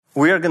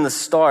We are going to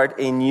start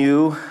a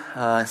new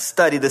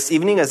study this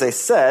evening, as I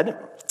said,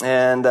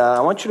 and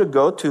I want you to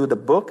go to the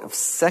book of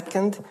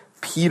 2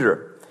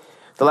 Peter.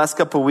 The last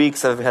couple of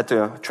weeks I've had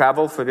to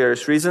travel for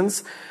various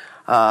reasons,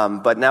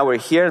 but now we're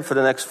here, and for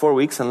the next 4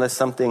 weeks, unless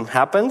something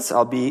happens,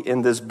 I'll be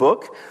in this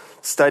book,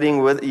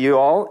 studying with you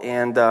all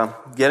and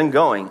getting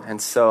going.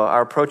 And so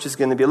our approach is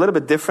going to be a little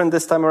bit different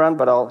this time around,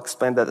 but I'll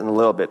explain that in a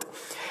little bit.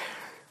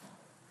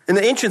 In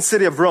the ancient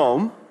city of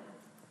Rome,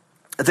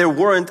 there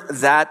weren't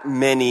that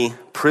many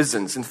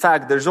prisons. In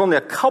fact, there's only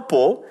a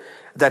couple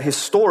that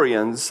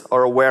historians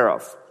are aware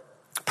of.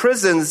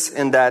 Prisons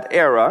in that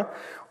era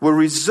were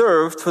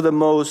reserved for the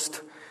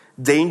most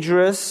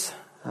dangerous,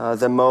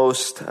 the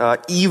most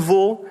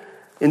evil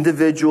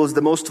individuals,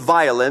 the most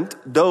violent,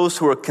 those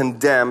who were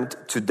condemned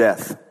to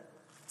death.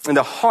 In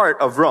the heart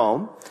of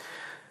Rome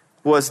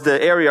was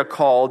the area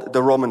called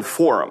the Roman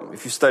Forum.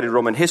 If you studied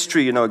Roman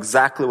history, you know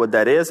exactly what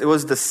that is. It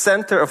was the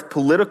center of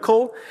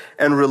political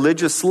and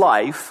religious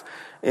life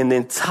in the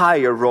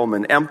entire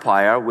Roman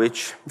Empire,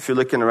 which, if you're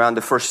looking around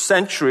the first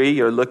century,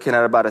 you're looking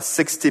at about a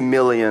 60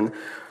 million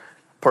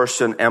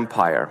person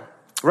empire.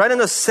 Right in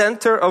the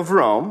center of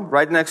Rome,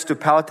 right next to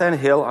Palatine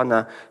Hill, on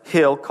a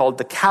hill called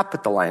the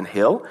Capitoline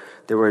Hill,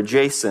 they were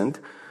adjacent,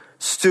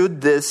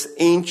 stood this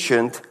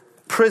ancient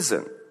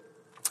prison.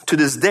 To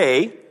this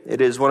day, it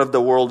is one of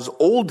the world's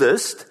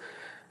oldest,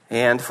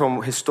 and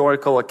from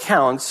historical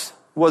accounts,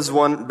 was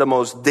one of the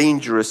most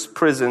dangerous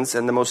prisons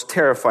and the most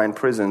terrifying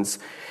prisons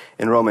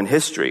in Roman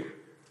history.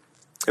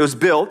 It was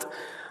built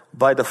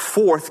by the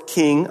fourth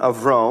king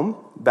of Rome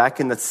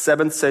back in the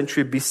 7th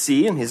century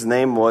BC, and his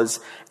name was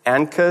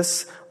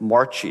Ancus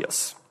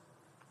Marcius.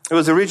 It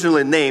was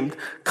originally named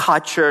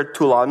Carcer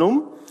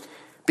Tullianum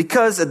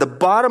because at the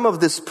bottom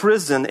of this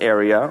prison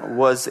area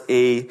was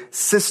a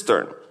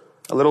cistern,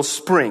 a little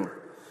spring.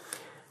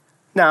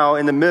 Now,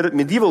 in the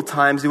medieval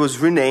times, it was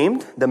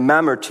renamed the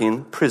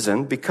Mamertine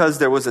prison because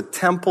there was a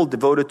temple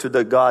devoted to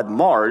the god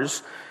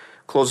Mars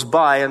close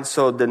by, and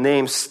so the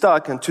name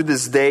stuck. And to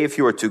this day, if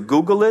you were to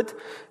Google it,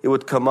 it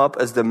would come up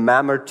as the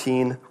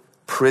Mamertine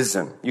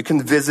prison. You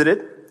can visit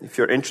it if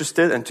you're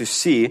interested and to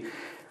see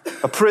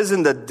a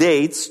prison that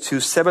dates to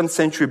 7th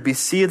century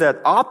BC that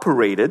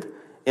operated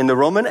in the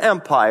Roman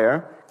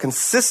Empire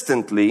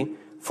consistently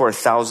for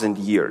 1,000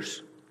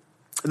 years.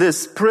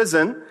 This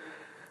prison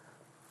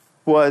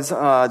was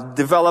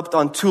developed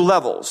on 2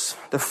 levels.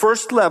 The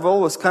first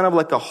level was kind of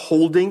like a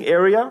holding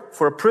area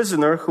for a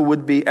prisoner who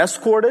would be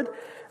escorted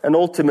and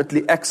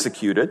ultimately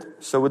executed.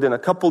 So within a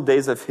couple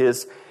days of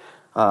his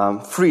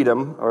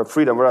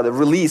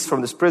release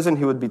from this prison,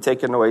 he would be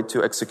taken away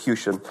to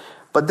execution.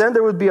 But then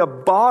there would be a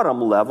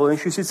bottom level, and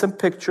you see some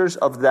pictures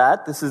of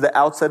that. This is the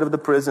outside of the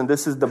prison.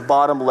 This is the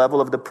bottom level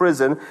of the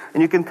prison.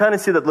 And you can kind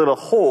of see that little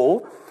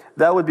hole.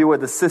 That would be where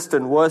the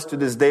cistern was. To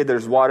this day,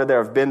 there's water there.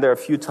 I've been there a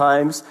few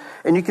times.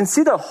 And you can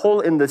see the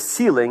hole in the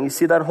ceiling. You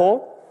see that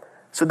hole?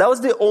 So that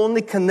was the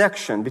only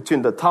connection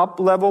between the top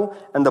level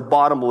and the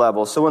bottom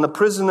level. So when a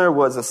prisoner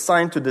was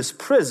assigned to this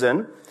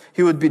prison,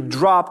 he would be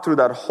dropped through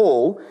that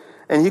hole,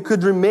 and he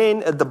could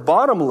remain at the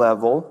bottom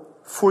level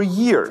for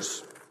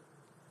years.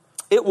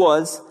 It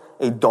was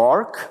a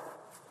dark,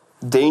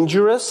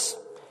 dangerous,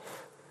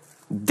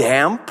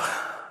 damp,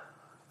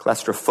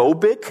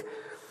 claustrophobic,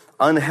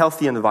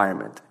 unhealthy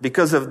environment.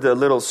 Because of the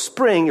little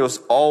spring, it was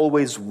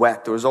always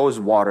wet. There was always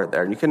water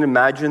there. And you can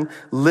imagine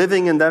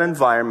living in that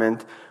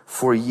environment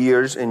for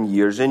years and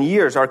years and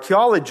years.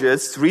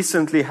 Archaeologists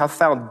recently have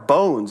found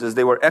bones as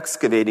they were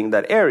excavating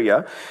that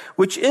area,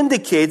 which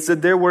indicates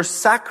that there were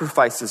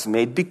sacrifices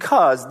made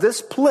because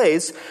this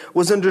place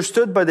was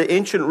understood by the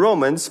ancient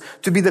Romans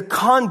to be the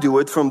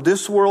conduit from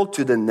this world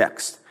to the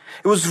next.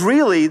 It was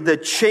really the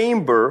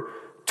chamber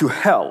to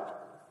hell.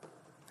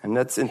 And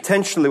that's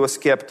intentionally was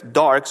kept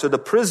dark, so the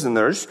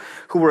prisoners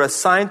who were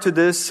assigned to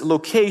this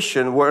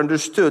location were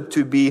understood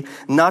to be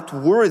not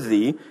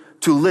worthy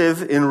to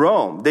live in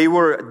Rome. They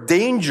were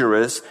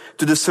dangerous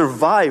to the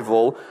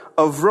survival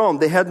of Rome.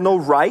 They had no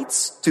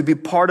rights to be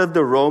part of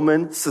the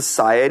Roman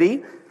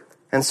society.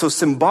 And so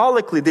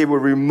symbolically, they were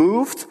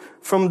removed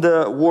from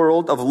the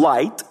world of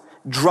light,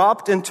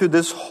 dropped into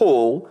this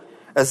hole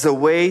as a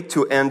way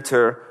to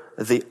enter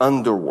the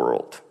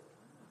underworld.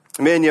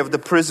 Many of the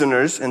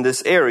prisoners in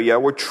this area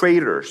were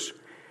traitors.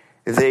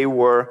 They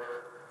were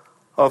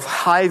of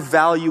high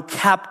value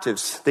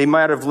captives. They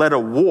might have led a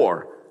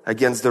war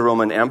against the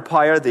Roman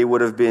Empire. They would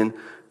have been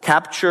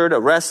captured,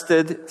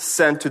 arrested,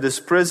 sent to this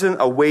prison,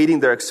 awaiting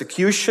their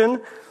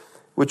execution,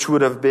 which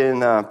would have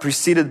been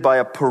preceded by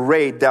a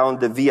parade down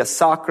the Via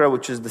Sacra,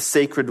 which is the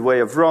sacred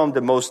way of Rome,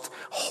 the most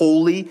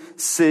holy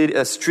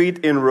street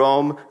in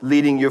Rome,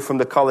 leading you from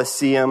the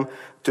Colosseum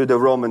to the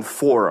Roman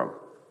Forum.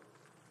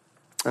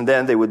 And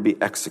then they would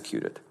be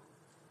executed.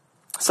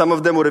 Some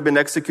of them would have been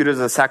executed as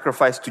a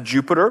sacrifice to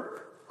Jupiter,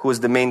 who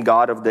was the main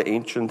god of the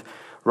ancient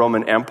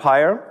Roman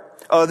Empire.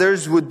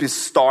 Others would be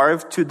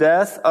starved to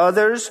death.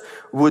 Others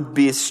would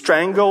be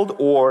strangled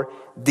or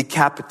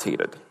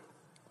decapitated.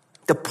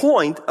 The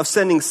point of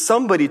sending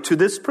somebody to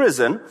this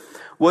prison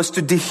was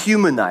to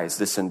dehumanize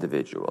this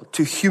individual,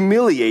 to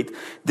humiliate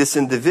this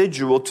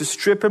individual, to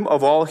strip him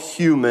of all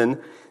human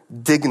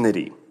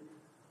dignity.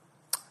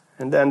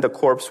 And then the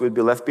corpse would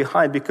be left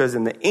behind, because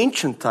in the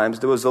ancient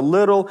times there was a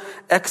little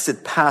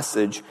exit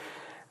passage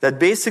that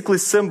basically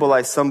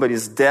symbolized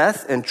somebody's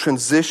death and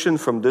transition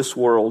from this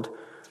world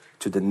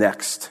to the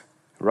next,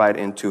 right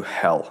into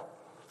hell.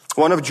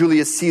 One of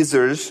Julius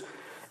Caesar's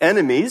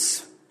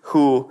enemies,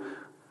 who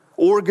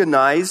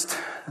organized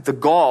the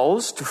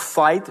Gauls to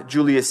fight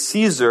Julius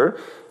Caesar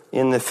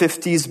in the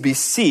 50s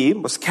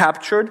BC, was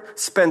captured,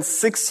 spent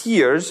 6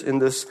 years in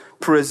this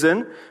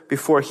prison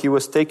before he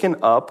was taken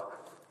up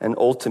and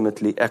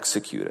ultimately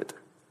executed.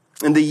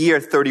 In the year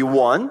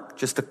 31,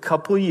 just a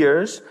couple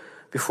years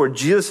before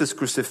Jesus'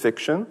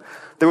 crucifixion,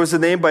 there was a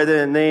man by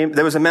the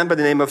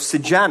name of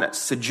Sejanus.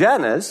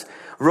 Sejanus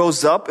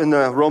rose up in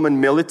the Roman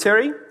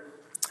military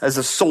as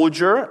a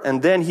soldier,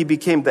 and then he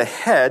became the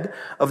head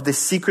of the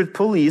secret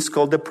police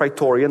called the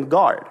Praetorian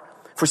Guard.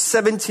 For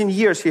 17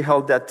 years he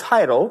held that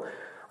title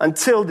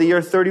until the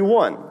year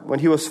 31, when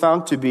he was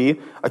found to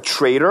be a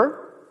traitor,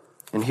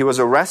 and he was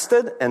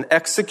arrested and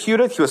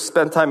executed. He was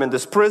spent time in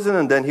this prison,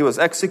 and then he was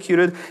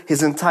executed.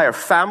 His entire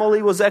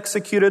family was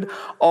executed.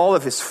 All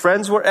of his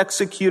friends were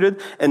executed.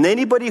 And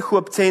anybody who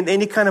obtained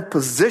any kind of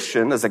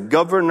position as a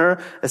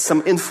governor, as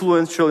some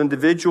influential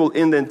individual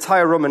in the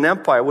entire Roman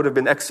Empire would have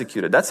been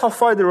executed. That's how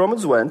far the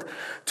Romans went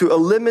to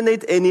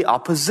eliminate any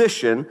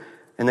opposition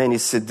and any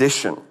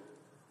sedition.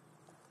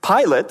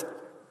 Pilate,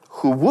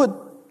 who would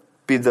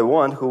be the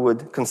one who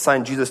would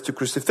consign Jesus to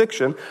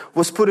crucifixion,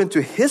 was put into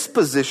his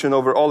position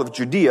over all of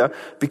Judea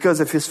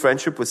because of his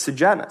friendship with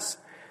Sejanus.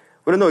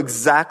 We don't know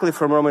exactly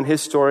from Roman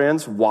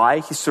historians why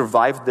he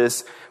survived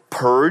this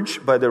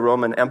purge by the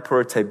Roman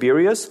Emperor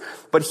Tiberius,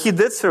 but he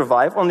did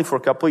survive only for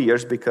a couple of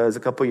years, because a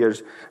couple of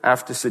years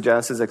after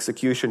Sejanus'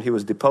 execution, he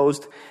was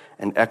deposed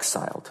and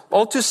exiled.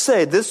 All to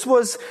say, this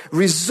was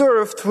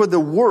reserved for the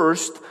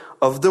worst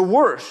of the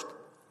worst.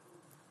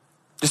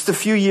 Just a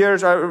few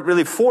years,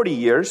 really 40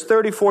 years,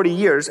 30, 40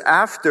 years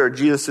after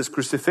Jesus'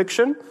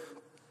 crucifixion,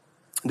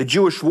 the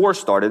Jewish war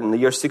started in the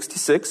year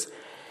 66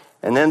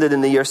 and ended in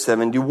the year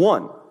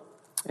 71.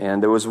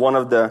 And there was one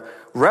of the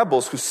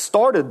rebels who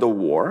started the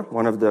war,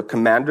 one of the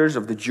commanders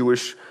of the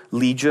Jewish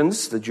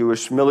legions, the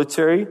Jewish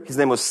military. His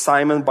name was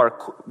Simon Bar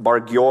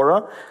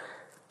Giora.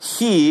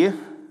 He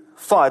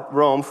fought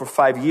Rome for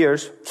 5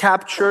 years,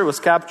 was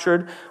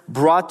captured,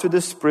 brought to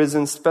this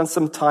prison, spent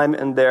some time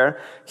in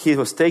there. He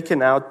was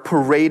taken out,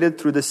 paraded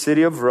through the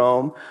city of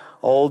Rome,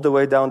 all the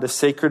way down the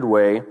Sacred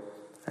Way.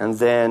 And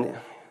then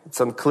it's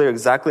unclear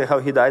exactly how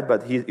he died,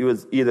 but he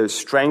was either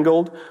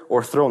strangled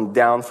or thrown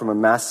down from a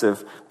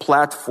massive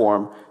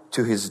platform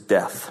to his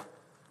death.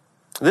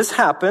 This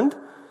happened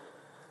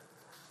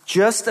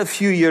just a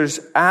few years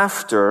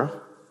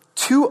after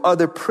 2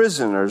 other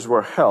prisoners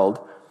were held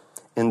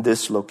in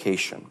this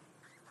location.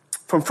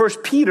 From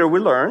 1 Peter, we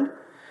learn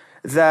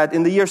that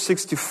in the year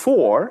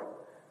 64,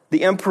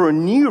 the Emperor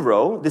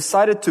Nero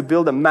decided to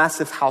build a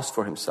massive house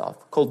for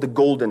himself called the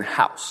Golden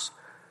House.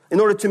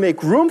 In order to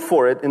make room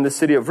for it in the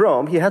city of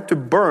Rome, he had to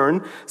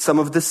burn some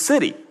of the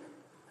city.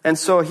 And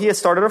so he had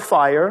started a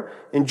fire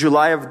in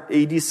July of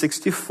AD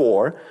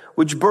 64,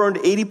 which burned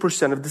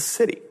 80% of the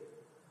city.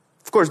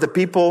 Of course, the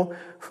people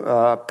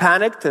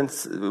panicked and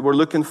were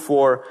looking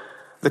for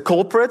the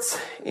culprits,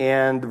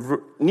 and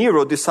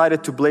Nero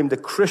decided to blame the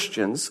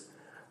Christians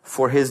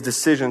for his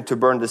decision to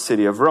burn the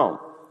city of Rome.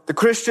 The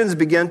Christians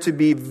began to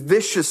be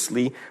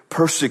viciously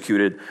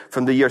persecuted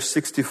from the year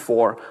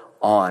 64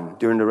 on,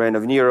 during the reign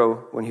of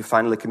Nero, when he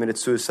finally committed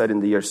suicide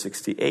in the year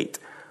 68.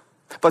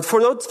 But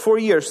for those 4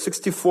 years,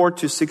 64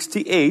 to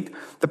 68,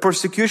 the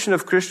persecution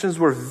of Christians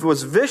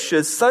was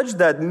vicious, such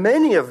that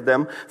many of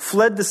them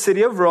fled the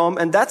city of Rome,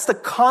 and that's the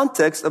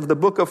context of the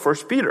book of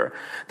 1 Peter.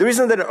 The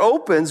reason that it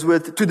opens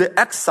with, to the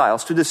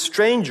exiles, to the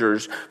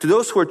strangers, to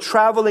those who are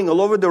traveling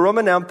all over the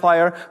Roman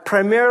Empire,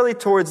 primarily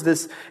towards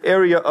this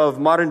area of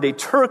modern-day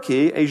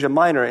Turkey, Asia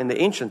Minor in the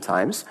ancient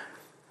times,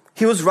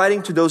 he was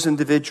writing to those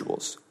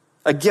individuals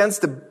against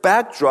the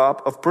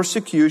backdrop of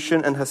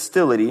persecution and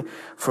hostility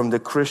from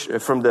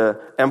the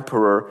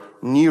Emperor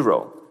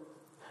Nero.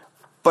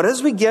 But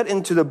as we get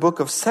into the book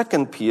of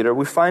 2 Peter,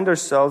 we find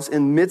ourselves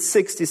in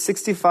mid-60s,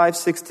 65,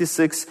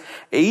 66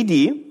 AD.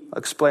 I'll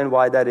explain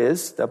why that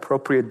is, the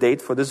appropriate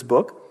date for this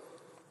book.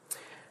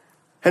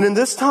 And in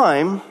this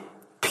time,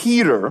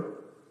 Peter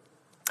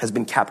has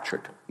been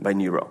captured by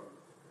Nero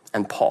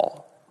and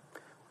Paul.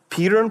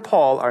 Peter and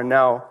Paul are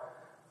now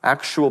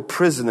actual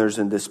prisoners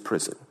in this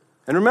prison.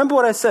 And remember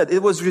what I said,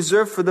 it was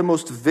reserved for the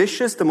most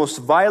vicious, the most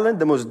violent,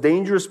 the most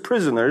dangerous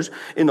prisoners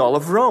in all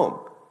of Rome.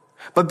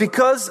 But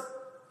because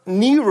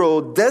Nero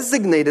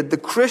designated the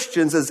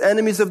Christians as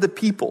enemies of the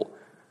people,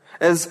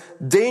 as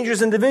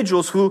dangerous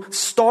individuals who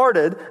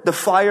started the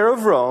fire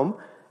of Rome,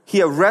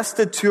 he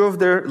arrested 2 of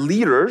their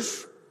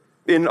leaders.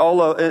 In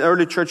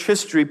early church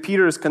history,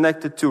 Peter is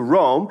connected to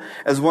Rome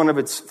as one of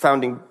its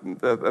founding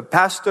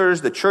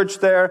pastors, the church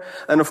there.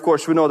 And of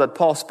course, we know that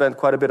Paul spent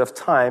quite a bit of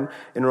time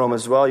in Rome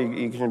as well.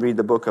 You can read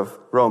the book of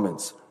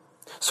Romans.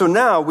 So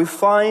now we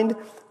find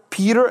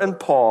Peter and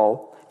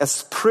Paul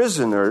as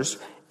prisoners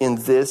in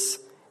this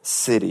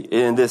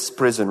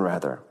prison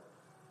rather.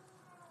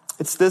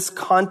 It's this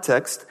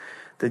context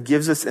that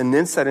gives us an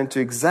insight into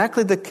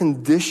exactly the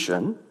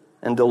condition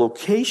and the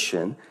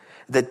location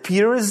that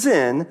Peter is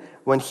in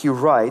when he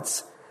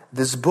writes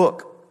this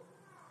book.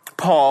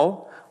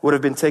 Paul would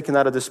have been taken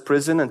out of this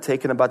prison and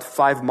taken about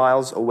 5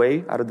 miles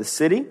away out of the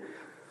city,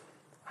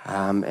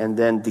 and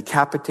then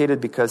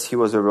decapitated because he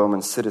was a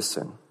Roman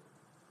citizen.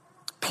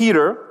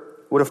 Peter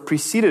would have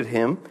preceded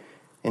him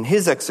in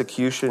his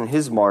execution,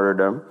 his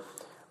martyrdom,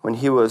 when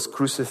he was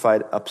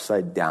crucified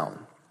upside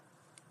down.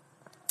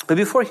 But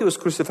before he was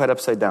crucified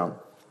upside down,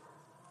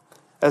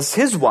 as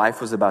his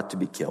wife was about to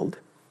be killed,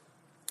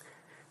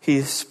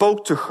 he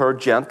spoke to her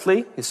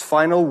gently, his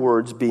final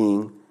words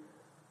being,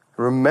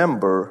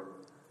 "Remember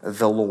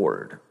the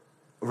Lord."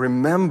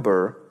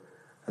 Remember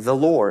the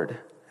Lord.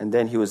 And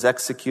then he was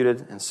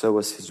executed, and so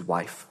was his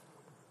wife.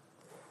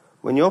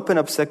 When you open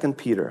up 2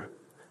 Peter,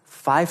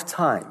 5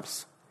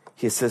 times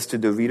he says to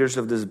the readers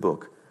of this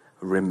book,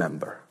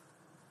 remember.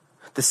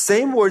 The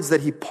same words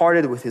that he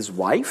parted with his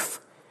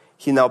wife,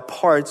 he now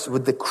parts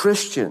with the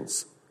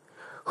Christians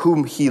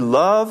whom he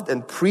loved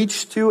and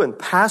preached to and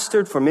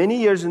pastored for many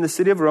years in the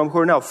city of Rome, who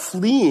are now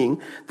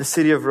fleeing the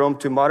city of Rome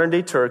to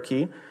modern-day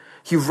Turkey.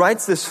 He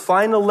writes this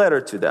final letter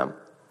to them,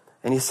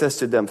 and he says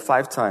to them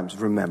 5 times,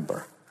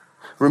 remember.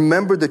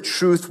 Remember the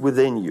truth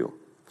within you.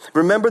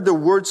 Remember the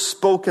words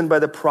spoken by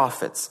the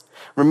prophets.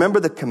 Remember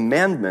the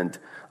commandment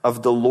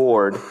of the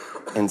Lord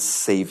and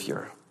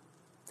Savior.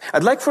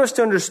 I'd like for us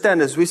to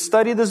understand as we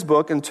study this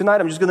book, and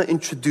tonight I'm just going to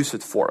introduce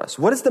it for us.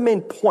 What is the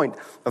main point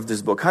of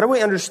this book? How do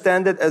we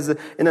understand it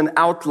in an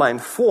outline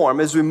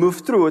form as we move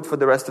through it for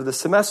the rest of the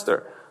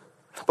semester?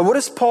 But what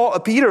is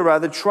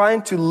Peter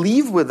trying to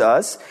leave with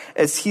us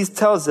as he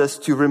tells us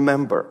to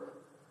remember?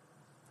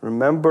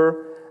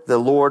 Remember the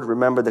Lord,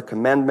 remember the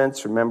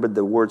commandments, remember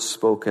the words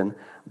spoken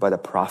by the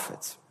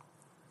prophets.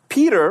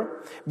 Peter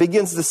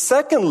begins the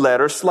second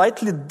letter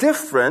slightly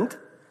different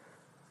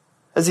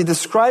as he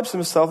describes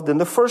himself than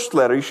the first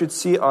letter. You should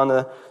see on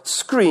a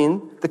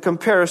screen the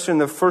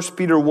comparison of 1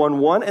 Peter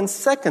 1:1 and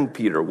 2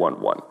 Peter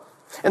 1:1.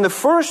 In the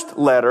first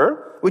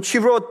letter, which he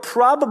wrote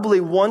probably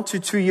 1 to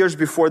 2 years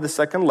before the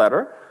second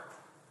letter,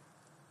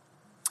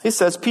 he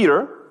says,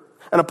 Peter,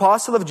 an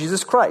apostle of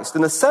Jesus Christ.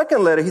 In the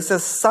second letter, he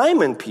says,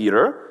 Simon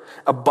Peter,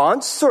 a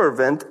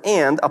bondservant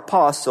and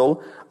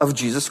apostle of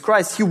Jesus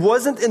Christ. He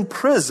wasn't in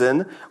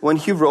prison when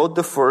he wrote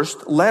the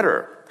first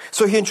letter.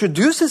 So he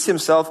introduces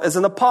himself as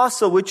an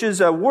apostle, which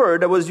is a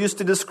word that was used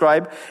to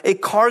describe a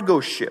cargo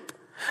ship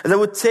that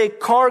would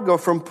take cargo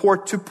from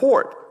port to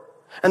port.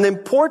 And the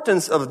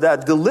importance of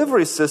that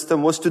delivery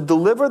system was to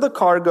deliver the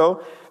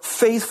cargo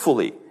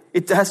faithfully.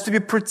 It has to be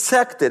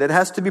protected. It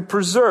has to be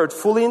preserved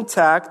fully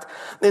intact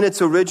in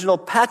its original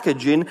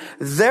packaging.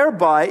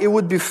 Thereby, it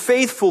would be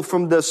faithful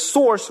from the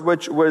source where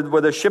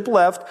the ship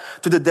left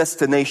to the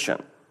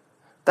destination.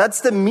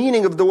 That's the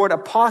meaning of the word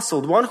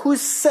apostle, one who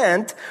is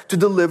sent to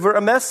deliver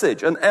a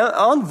message, an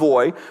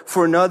envoy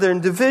for another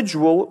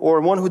individual,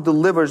 or one who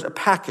delivers a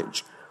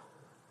package.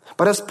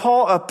 But as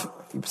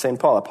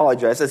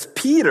as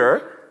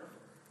Peter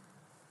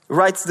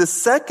writes the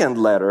second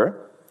letter,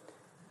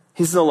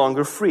 he's no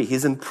longer free.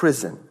 He's in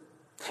prison.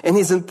 And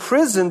he's in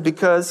prison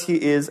because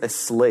he is a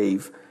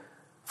slave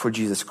for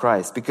Jesus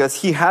Christ. Because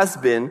he has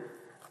been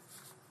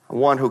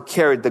one who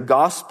carried the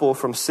gospel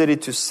from city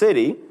to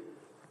city.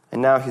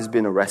 And now he's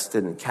been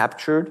arrested and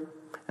captured.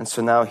 And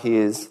so now he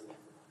is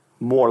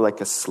more like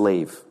a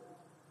slave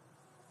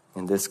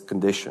in this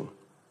condition.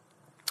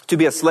 To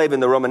be a slave in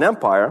the Roman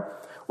Empire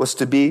was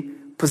to be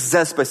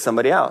possessed by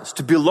somebody else,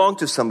 to belong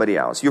to somebody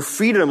else. Your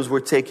freedoms were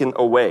taken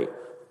away.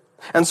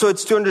 And so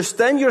it's to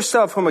understand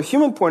yourself from a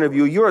human point of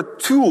view, you're a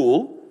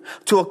tool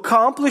to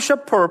accomplish a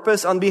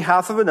purpose on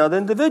behalf of another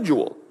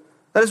individual.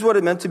 That is what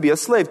it meant to be a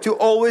slave, to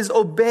always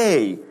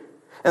obey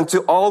and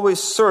to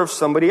always serve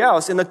somebody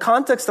else. In the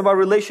context of our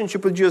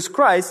relationship with Jesus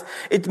Christ,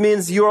 it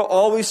means you're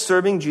always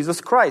serving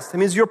Jesus Christ. It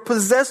means you're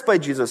possessed by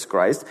Jesus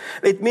Christ.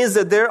 It means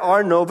that there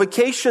are no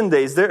vacation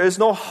days. There is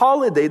no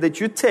holiday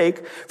that you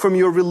take from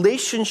your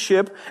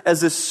relationship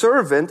as a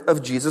servant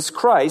of Jesus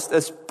Christ.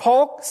 As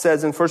Paul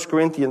says in 1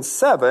 Corinthians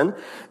 7,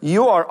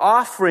 you are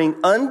offering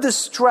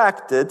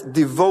undistracted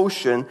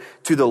devotion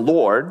to the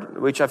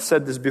Lord, which I've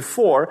said this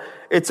before.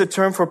 It's a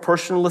term for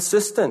personal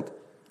assistant.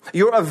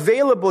 You're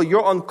available,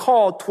 you're on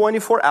call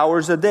 24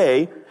 hours a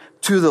day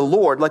to the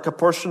Lord, like a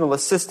personal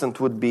assistant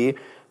would be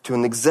to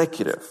an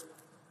executive.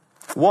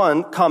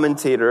 One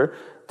commentator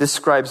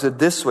describes it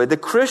this way: the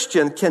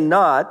Christian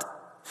cannot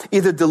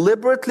either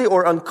deliberately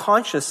or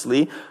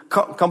unconsciously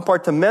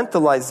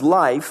compartmentalize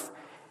life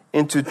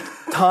into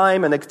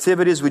time and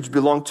activities which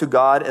belong to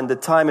God and the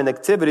time and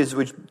activities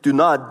which do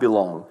not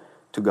belong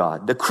to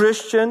God. The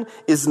Christian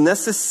is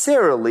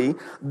necessarily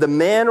the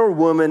man or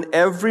woman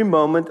every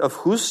moment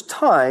of whose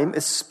time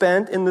is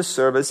spent in the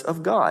service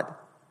of God.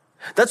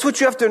 That's what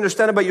you have to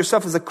understand about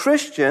yourself as a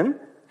Christian.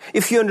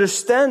 If you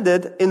understand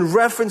it in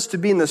reference to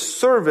being a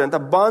servant, a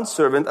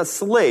bondservant, a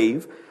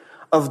slave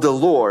of the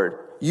Lord.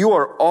 You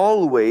are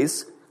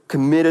always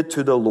committed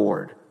to the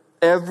Lord.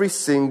 Every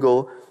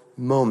single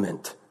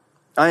moment.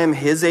 I am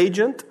His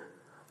agent.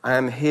 I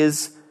am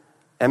His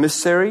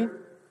emissary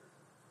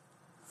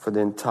for the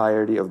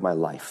entirety of my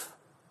life.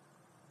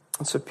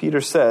 And so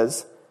Peter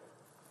says,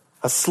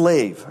 a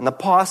slave, an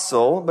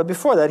apostle, but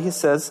before that he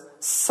says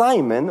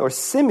Simon or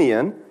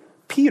Simeon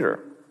Peter.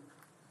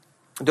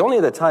 The only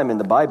other time in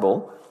the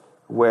Bible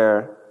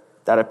where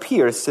that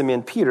appears,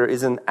 Simeon Peter,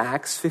 is in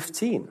Acts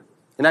 15.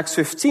 In Acts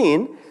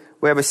 15,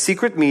 we have a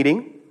secret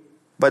meeting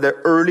by the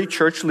early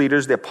church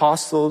leaders, the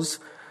apostles,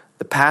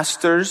 the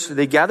pastors.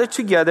 They gather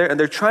together and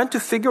they're trying to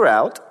figure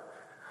out,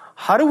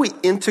 how do we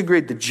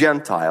integrate the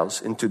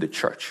Gentiles into the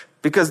church?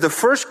 Because the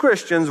first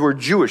Christians were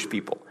Jewish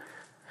people.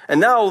 And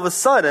now all of a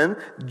sudden,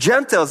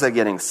 Gentiles are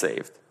getting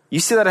saved. You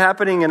see that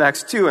happening in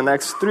Acts 2, in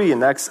Acts 3,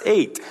 in Acts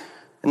 8,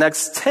 in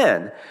Acts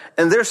 10.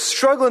 And they're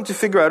struggling to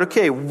figure out,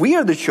 okay, we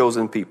are the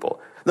chosen people.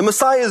 The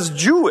Messiah is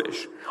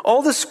Jewish.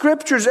 All the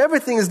scriptures,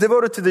 everything is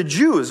devoted to the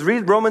Jews.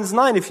 Read Romans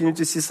 9 if you need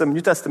to see some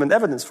New Testament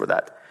evidence for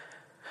that.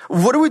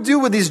 What do we do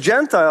with these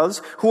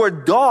Gentiles who are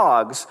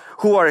dogs,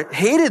 who are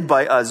hated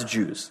by us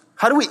Jews?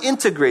 How do we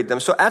integrate them?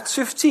 So Acts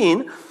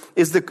 15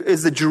 is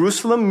the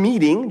Jerusalem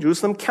meeting,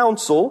 Jerusalem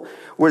council,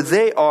 where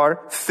they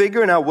are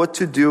figuring out what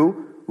to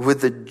do with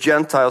the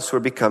Gentiles who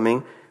are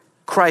becoming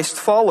Christ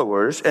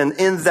followers. And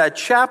in that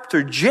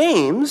chapter,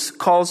 James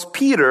calls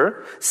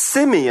Peter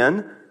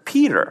Simeon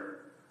Peter.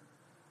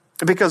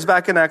 Because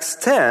back in Acts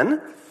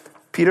 10,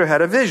 Peter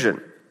had a vision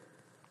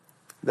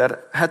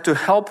that had to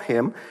help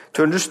him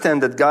to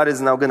understand that God is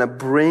now going to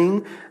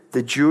bring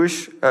the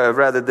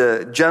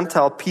the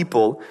Gentile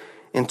people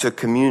into a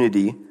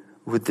community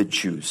with the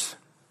Jews.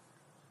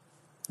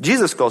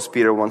 Jesus calls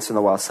Peter once in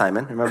a while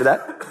Simon. Remember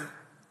that?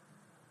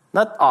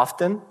 Not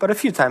often, but a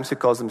few times he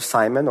calls him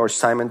Simon or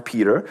Simon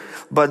Peter.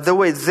 But the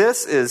way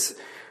this is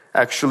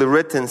actually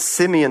written,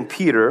 Simeon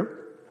Peter,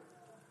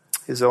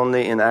 is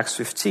only in Acts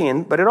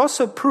 15. But it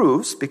also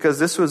proves, because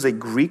this was a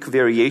Greek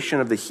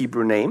variation of the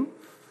Hebrew name,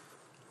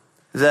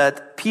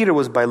 that Peter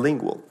was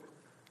bilingual.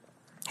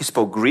 He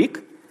spoke Greek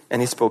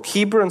and he spoke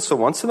Hebrew, and so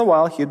once in a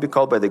while he would be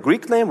called by the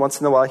Greek name,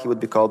 once in a while he would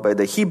be called by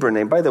the Hebrew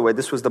name. By the way,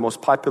 this was the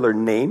most popular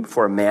name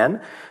for a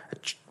man,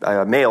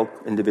 a male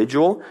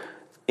individual,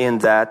 in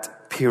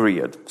that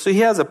period. So he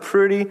has a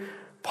pretty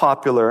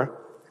popular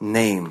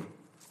name.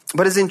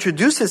 But as he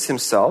introduces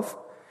himself,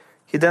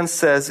 he then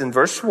says in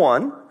verse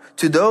 1,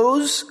 to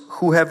those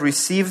who have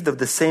received of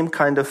the same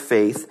kind of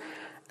faith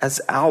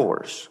as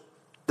ours.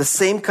 The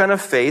same kind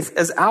of faith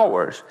as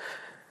ours.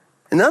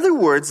 In other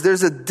words,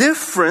 there's a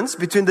difference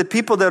between the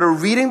people that are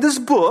reading this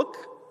book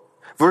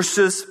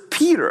versus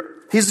Peter.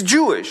 He's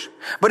Jewish,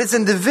 but it's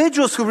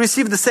individuals who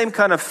receive the same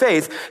kind of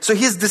faith. So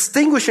he's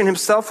distinguishing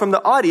himself from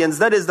the audience.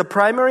 That is, the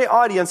primary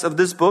audience of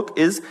this book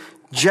is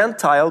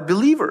Gentile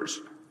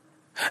believers.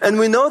 And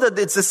we know that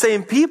it's the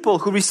same people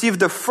who received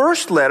the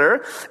first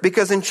letter,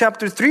 because in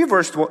chapter 3,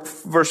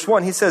 verse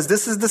 1, he says,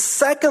 this is the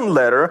second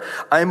letter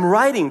I'm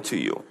writing to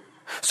you.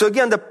 So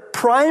again, the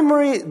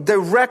primary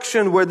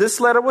direction where this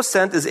letter was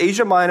sent is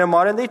Asia Minor,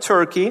 modern-day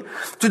Turkey,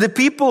 to the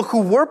people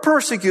who were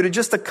persecuted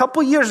just a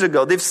couple years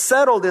ago. They've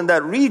settled in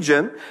that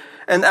region,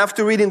 and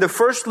after reading the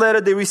first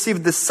letter, they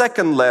received the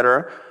second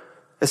letter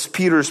as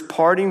Peter's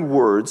parting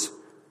words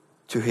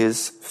to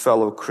his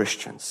fellow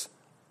Christians.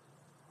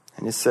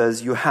 And it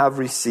says, you have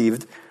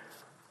received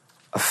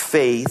a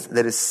faith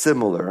that is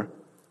similar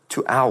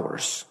to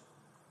ours.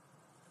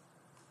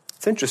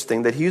 It's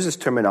interesting that he uses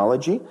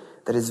terminology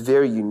that is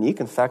very unique.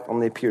 In fact,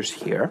 only appears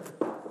here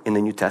in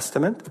the New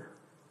Testament.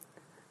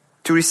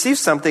 To receive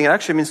something, it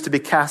actually means to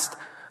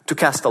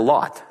cast a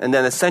lot, and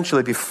then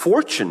essentially be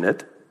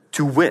fortunate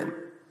to win.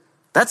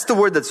 That's the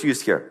word that's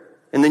used here.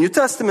 In the New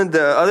Testament,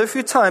 the other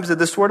few times that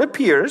this word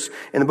appears,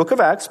 in the book of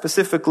Acts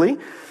specifically,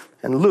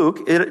 and Luke,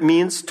 it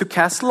means to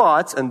cast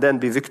lots and then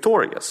be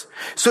victorious.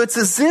 So it's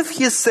as if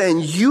he is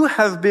saying, you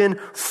have been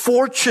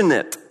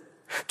fortunate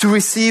to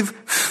receive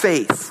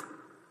faith.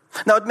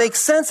 Now it makes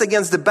sense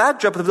against the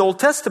backdrop of the Old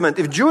Testament.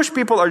 If Jewish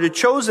people are the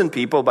chosen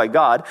people by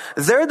God,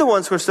 they're the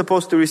ones who are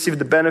supposed to receive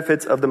the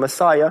benefits of the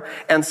Messiah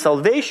and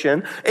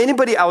salvation.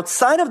 Anybody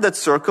outside of that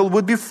circle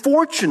would be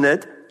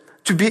fortunate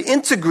to be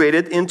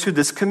integrated into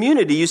this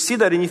community. You see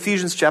that in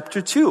Ephesians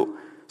chapter 2.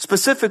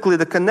 Specifically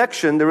the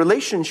connection, the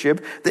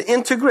relationship, the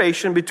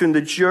integration between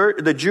the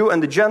Jew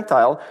and the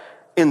Gentile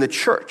in the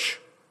church.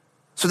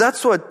 So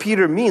that's what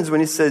Peter means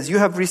when he says, you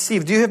have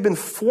been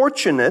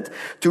fortunate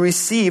to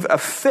receive a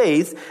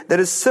faith that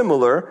is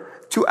similar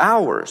to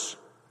ours.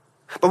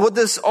 But what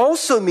this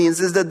also means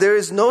is that there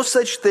is no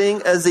such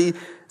thing as a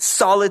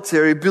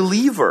solitary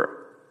believer.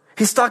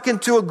 He's talking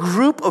to a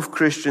group of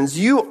Christians.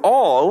 You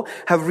all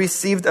have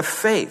received a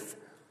faith.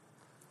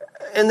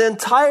 In the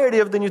entirety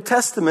of the New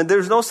Testament,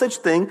 there's no such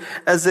thing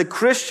as a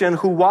Christian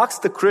who walks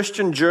the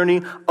Christian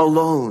journey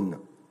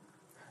alone.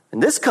 In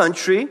this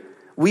country,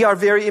 we are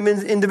very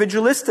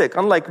individualistic,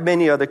 unlike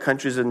many other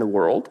countries in the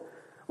world.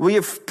 We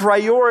have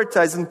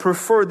prioritized and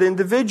prefer the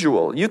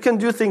individual. You can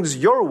do things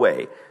your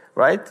way,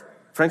 right?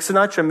 Frank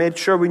Sinatra made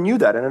sure we knew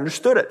that and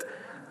understood it.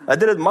 I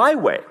did it my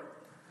way.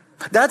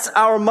 That's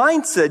our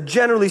mindset,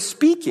 generally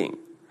speaking.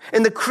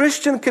 In the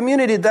Christian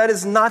community, that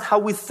is not how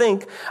we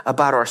think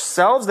about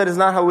ourselves. That is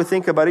not how we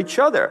think about each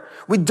other.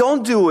 We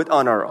don't do it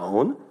on our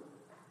own.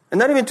 And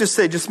not even to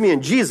say just me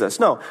and Jesus.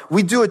 No,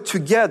 we do it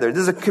together.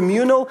 There's a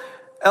communal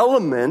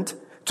element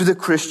to the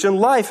Christian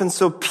life. And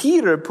so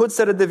Peter puts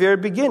that at the very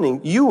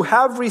beginning. You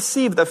have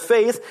received a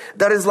faith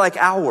that is like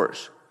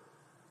ours,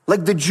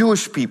 like the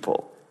Jewish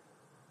people.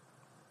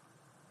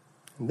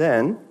 And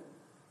then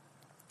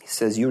he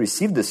says, you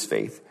received this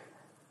faith,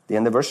 the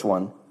end of verse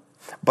 1,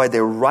 by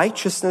the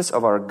righteousness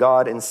of our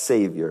God and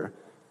Savior,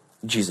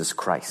 Jesus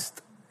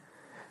Christ.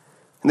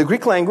 In the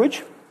Greek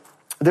language,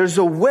 there's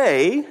a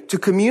way to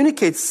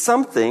communicate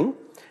something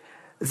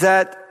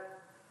that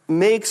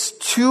makes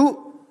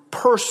two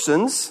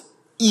persons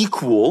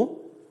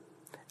equal,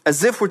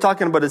 as if we're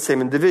talking about the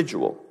same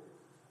individual.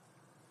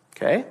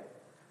 Okay?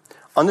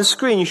 On the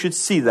screen, you should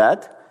see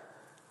that.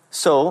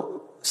 So,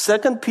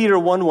 2 Peter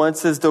 1:1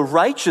 says, the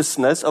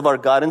righteousness of our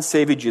God and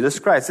Savior, Jesus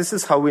Christ. This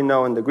is how we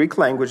know in the Greek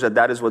language that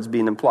that is what's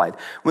being implied.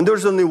 When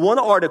there's only one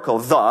article,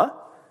 the,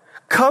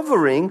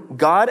 covering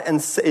God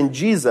and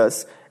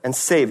Jesus and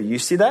Savior. You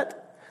see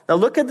that? Now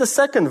look at the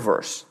second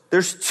verse.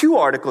 There's two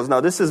articles.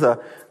 Now this is a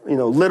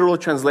literal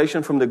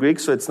translation from the Greek,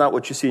 so it's not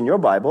what you see in your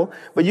Bible.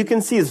 But you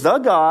can see the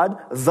God,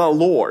 the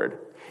Lord.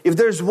 If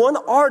there's one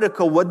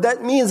article, what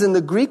that means in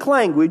the Greek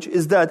language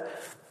is that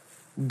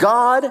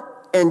God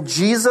and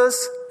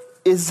Jesus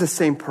is the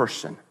same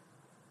person.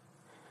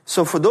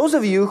 So for those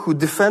of you who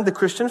defend the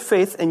Christian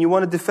faith and you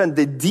want to defend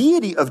the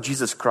deity of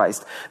Jesus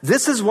Christ,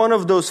 this is one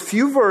of those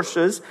few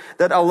verses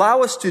that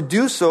allow us to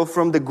do so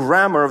from the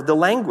grammar of the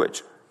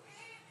language.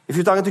 If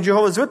you're talking to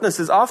Jehovah's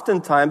Witnesses,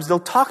 oftentimes they'll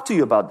talk to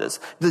you about this,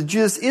 that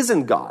Jesus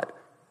isn't God.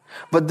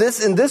 But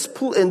in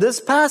this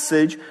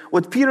passage,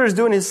 what Peter is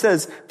doing, he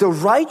says, the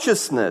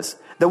righteousness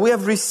that we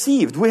have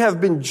received, we have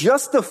been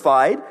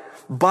justified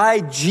by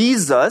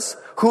Jesus,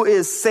 who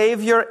is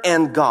Savior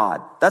and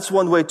God. That's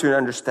one way to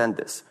understand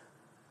this.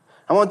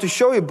 I want to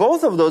show you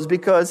both of those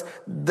because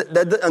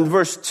in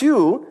verse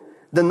 2,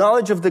 the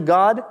knowledge of the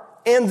God,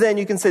 and then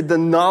you can say the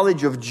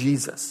knowledge of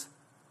Jesus.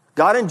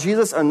 God and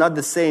Jesus are not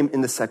the same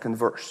in the second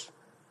verse.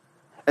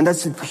 And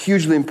that's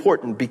hugely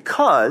important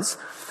because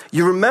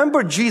you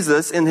remember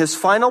Jesus in his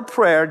final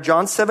prayer,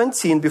 John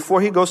 17,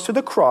 before he goes to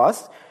the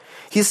cross,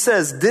 he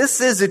says,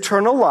 this is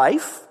eternal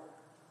life,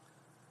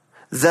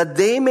 that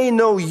they may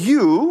know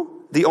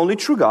you, the only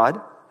true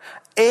God,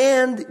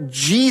 and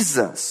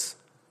Jesus,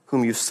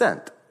 whom you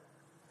sent.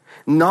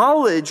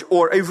 Knowledge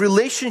or a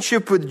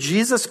relationship with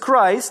Jesus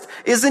Christ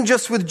isn't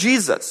just with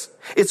Jesus.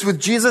 It's with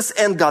Jesus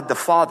and God the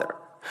Father.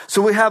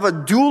 So we have a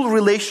dual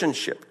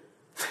relationship.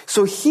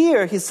 So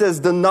here he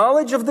says the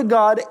knowledge of the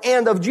God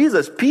and of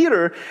Jesus.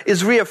 Peter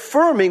is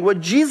reaffirming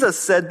what Jesus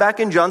said back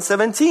in John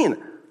 17.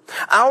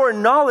 Our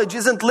knowledge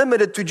isn't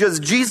limited to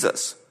just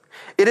Jesus.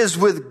 It is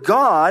with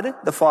God,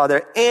 the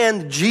Father,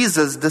 and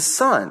Jesus, the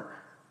Son.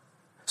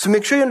 So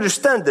make sure you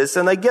understand this,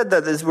 and I get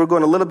that as we're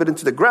going a little bit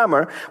into the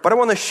grammar, but I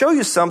want to show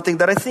you something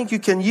that I think you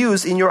can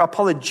use in your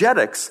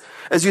apologetics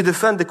as you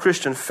defend the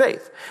Christian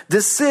faith.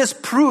 This is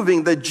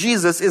proving that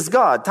Jesus is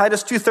God.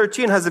 Titus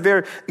 2:13 has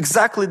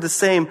exactly the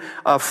same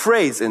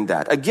phrase in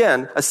that.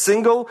 Again, a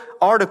single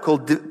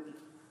article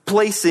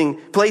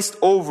placed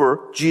over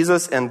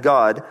Jesus and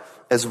God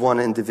as one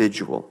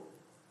individual.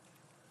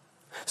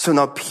 So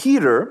now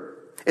Peter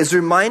is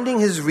reminding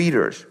his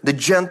readers, the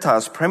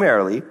Gentiles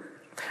primarily,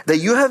 that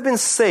you have been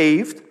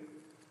saved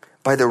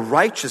by the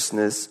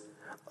righteousness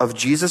of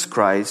Jesus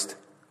Christ,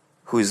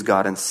 who is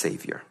God and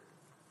Savior.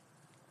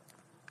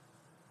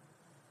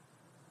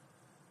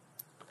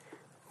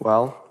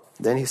 Well,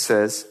 then he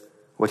says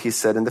what he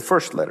said in the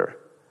first letter,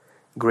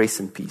 grace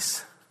and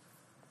peace.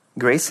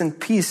 Grace and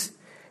peace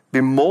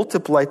be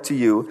multiplied to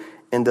you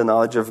in the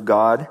knowledge of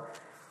God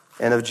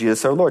and of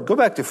Jesus our Lord. Go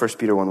back to 1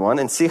 Peter 1:1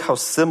 and see how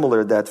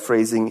similar that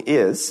phrasing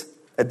is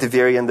at the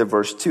very end of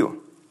verse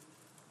 2.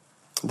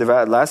 The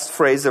last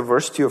phrase of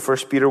verse 2 of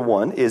 1 Peter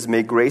 1 is,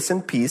 may grace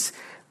and peace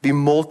be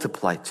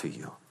multiplied to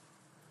you.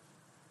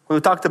 When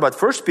we talked about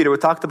 1 Peter, we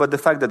talked about the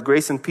fact that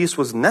grace and peace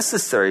was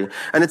necessary,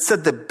 and it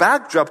set the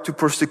backdrop to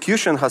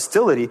persecution,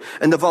 hostility,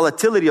 and the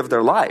volatility of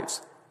their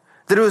lives.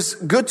 That it was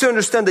good to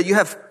understand that you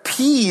have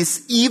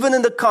peace even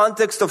in the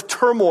context of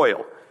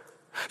turmoil.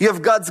 You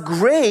have God's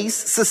grace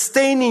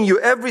sustaining you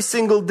every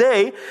single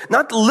day,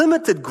 not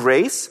limited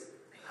grace,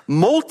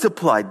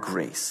 multiplied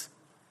grace.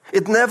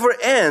 It never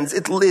ends.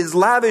 It is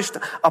lavished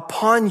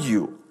upon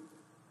you.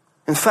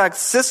 In fact,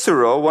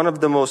 Cicero, one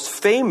of the most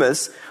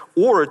famous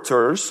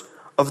orators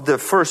of the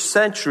first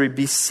century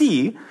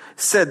BC,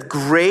 said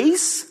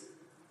grace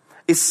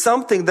is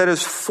something that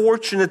is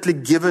fortunately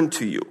given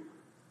to you.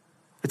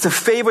 It's a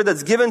favor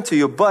that's given to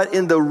you, but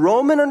in the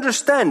Roman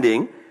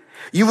understanding,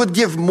 you would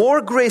give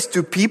more grace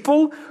to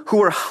people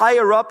who are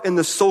higher up in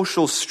the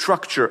social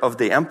structure of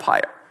the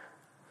empire.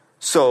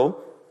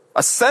 So,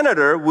 a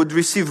senator would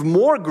receive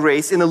more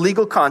grace in a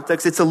legal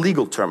context. It's a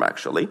legal term,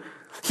 actually.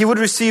 He would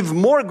receive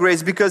more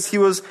grace because he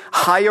was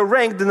higher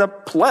ranked than a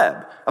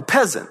pleb, a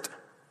peasant.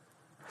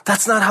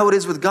 That's not how it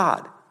is with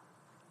God.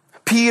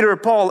 Peter,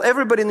 Paul,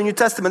 everybody in the New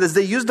Testament, as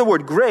they use the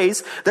word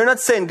grace, they're not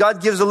saying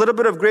God gives a little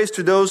bit of grace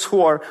to those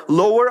who are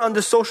lower on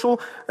the social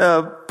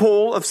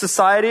pole of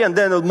society and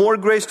then more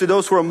grace to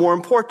those who are more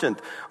important.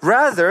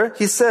 Rather,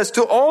 he says,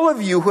 to all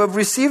of you who have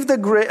received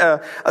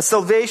a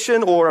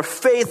salvation or a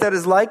faith that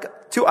is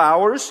like to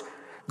ours,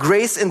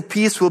 grace and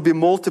peace will be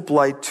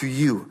multiplied to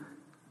you.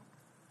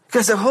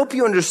 Guys, I hope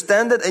you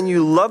understand that and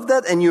you love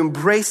that and you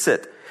embrace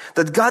it.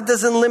 That God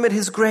doesn't limit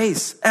His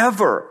grace,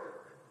 ever.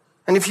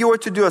 And if you were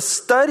to do a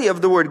study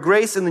of the word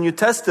grace in the New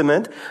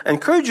Testament, I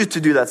encourage you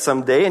to do that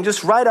someday and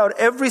just write out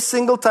every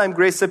single time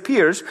grace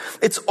appears.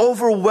 It's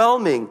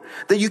overwhelming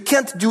that you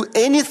can't do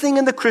anything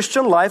in the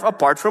Christian life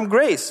apart from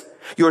grace.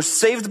 You're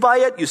saved by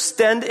it, you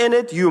stand in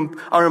it, you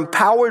are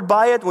empowered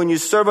by it when you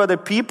serve other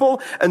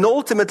people, and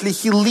ultimately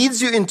He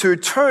leads you into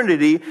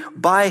eternity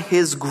by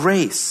His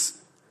grace.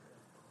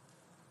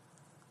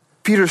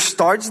 Peter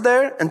starts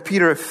there and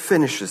Peter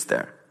finishes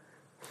there.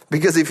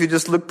 Because if you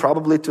just look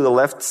probably to the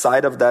left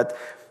side of that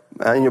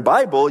in your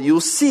Bible, you'll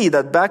see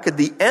that back at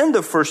the end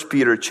of 1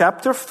 Peter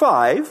chapter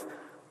 5,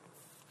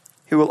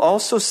 he will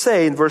also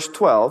say in verse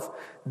 12,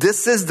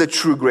 this is the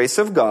true grace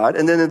of God.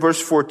 And then in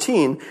verse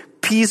 14,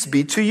 peace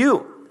be to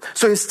you.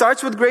 So he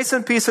starts with grace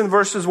and peace in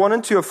verses 1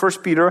 and 2 of 1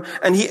 Peter,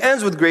 and he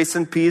ends with grace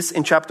and peace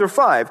in chapter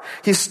 5.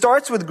 He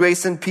starts with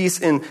grace and peace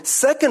in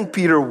 2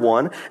 Peter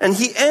 1, and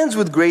he ends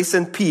with grace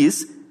and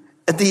peace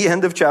at the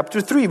end of chapter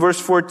 3, verse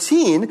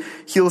 14,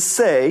 he'll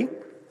say,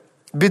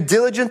 be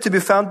diligent to be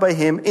found by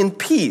Him in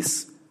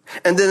peace.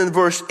 And then in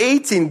verse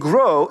 18,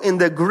 grow in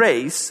the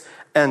grace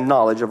and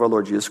knowledge of our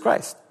Lord Jesus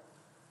Christ.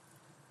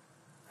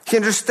 He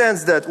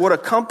understands that what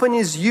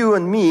accompanies you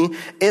and me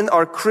in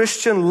our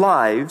Christian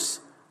lives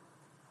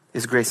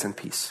is grace and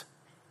peace.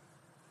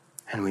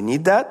 And we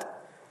need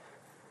that.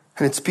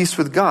 And it's peace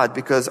with God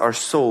because our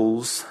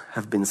souls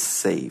have been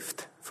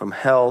saved from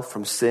hell,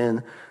 from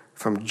sin,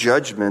 from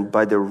judgment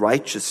by the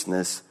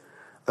righteousness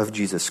of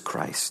Jesus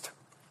Christ.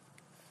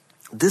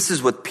 This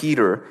is what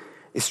Peter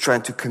is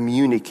trying to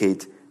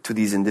communicate to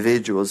these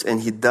individuals.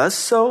 And he does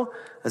so,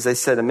 as I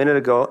said a minute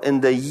ago,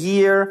 in the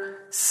year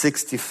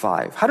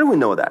 65. How do we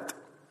know that?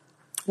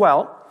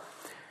 Well,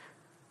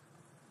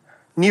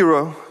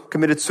 Nero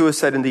committed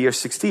suicide in the year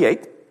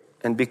 68.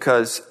 And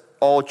because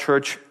all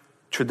church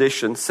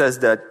tradition says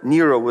that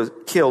Nero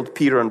killed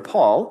Peter and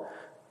Paul,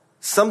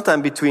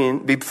 sometime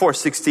before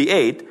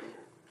 68,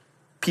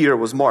 Peter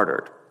was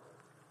martyred.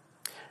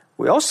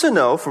 We also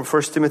know from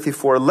 1 Timothy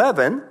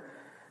 4:11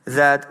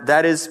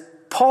 that is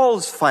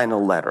Paul's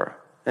final letter.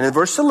 And in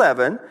verse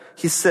 11,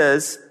 he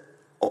says,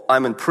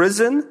 I'm in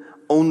prison,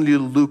 only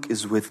Luke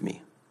is with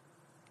me.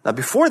 Now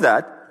before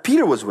that,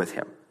 Peter was with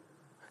him.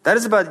 That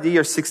is about the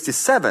year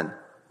 67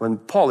 when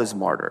Paul is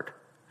martyred.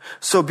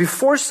 So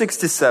before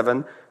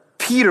 67,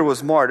 Peter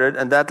was martyred,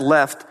 and that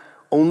left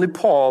only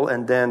Paul,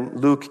 and then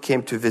Luke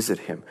came to visit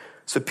him.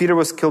 So Peter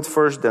was killed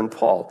first, then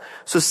Paul.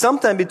 So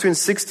sometime between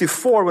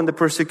 64, when the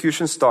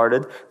persecution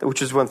started,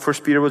 which is when 1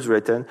 Peter was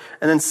written,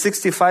 and then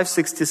 65,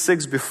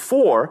 66,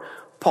 before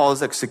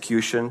Paul's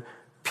execution,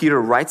 Peter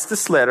writes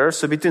this letter.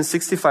 So between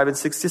 65 and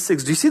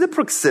 66, do you see the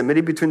proximity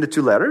between the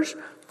two letters?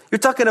 You're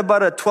talking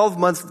about a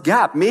 12-month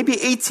gap,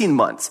 maybe 18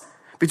 months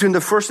between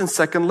the first and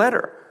second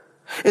letter.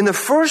 In the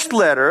first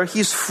letter,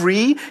 he's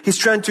free. He's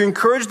trying to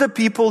encourage the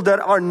people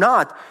that are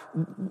not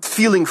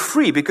feeling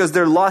free because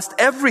they're lost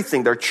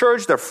everything, their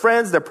church, their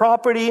friends, their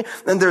property,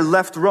 and they're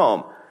left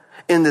Rome.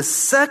 In the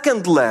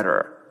second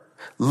letter,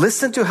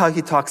 listen to how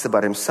he talks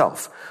about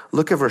himself.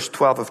 Look at verse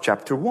 12 of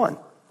chapter 1.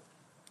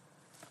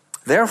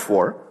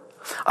 Therefore,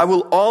 I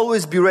will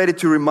always be ready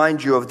to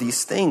remind you of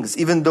these things,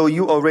 even though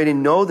you already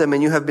know them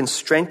and you have been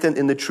strengthened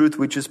in the truth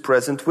which is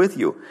present with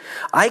you.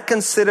 I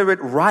consider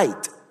it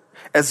right,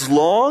 as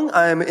long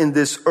I am in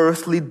this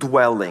earthly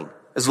dwelling,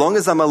 as long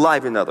as I'm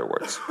alive, in other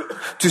words,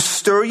 to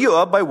stir you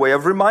up by way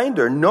of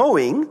reminder,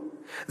 knowing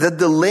that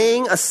the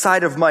laying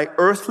aside of my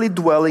earthly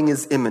dwelling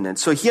is imminent.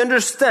 So he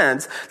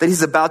understands that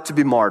he's about to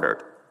be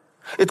martyred.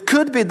 It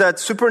could be that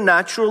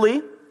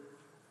supernaturally,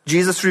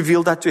 Jesus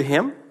revealed that to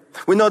him.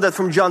 We know that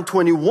from John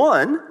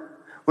 21,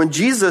 when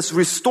Jesus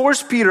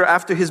restores Peter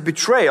after his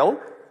betrayal,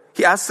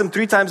 he asks him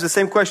 3 times the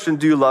same question,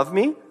 do you love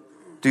me?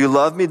 Do you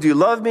love me? Do you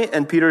love me?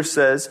 And Peter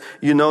says,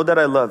 you know that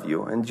I love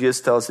you. And Jesus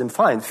tells him,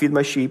 fine, feed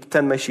my sheep,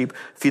 tend my sheep,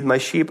 feed my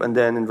sheep. And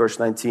then in verse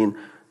 19,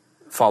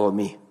 follow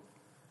me.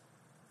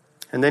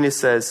 And then he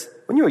says,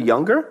 when you were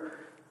younger,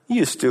 you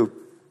used to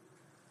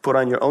put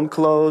on your own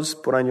clothes,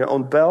 put on your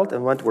own belt,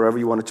 and went wherever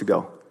you wanted to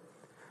go.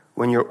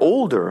 When you're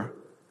older,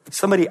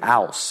 somebody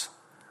else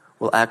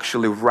will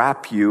actually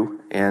wrap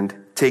you and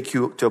take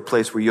you to a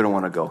place where you don't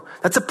want to go.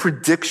 That's a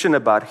prediction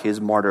about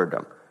his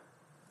martyrdom.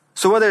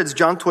 So whether it's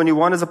John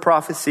 21 as a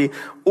prophecy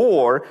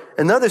or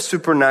another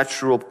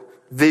supernatural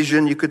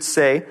vision, you could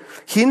say,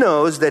 he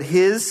knows that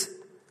his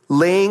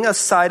laying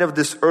aside of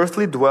this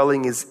earthly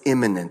dwelling is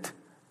imminent,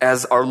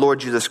 as our Lord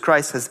Jesus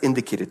Christ has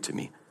indicated to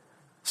me.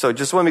 So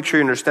just want to make sure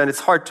you understand, it's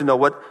hard to know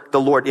what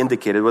the Lord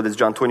indicated, whether it's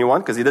John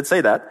 21, because he did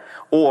say that,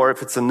 or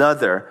if it's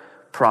another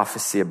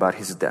prophecy about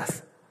his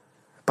death.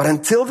 But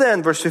until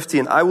then, verse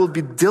 15, I will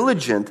be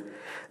diligent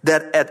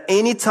that at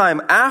any time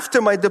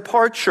after my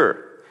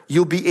departure,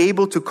 you'll be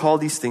able to call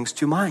these things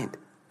to mind.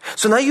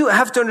 So now you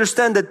have to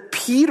understand that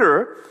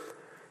Peter,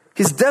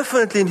 he's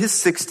definitely in his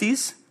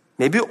 60s,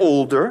 maybe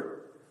older.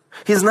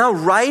 He's now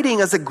writing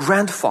as a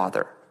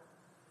grandfather,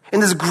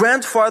 in this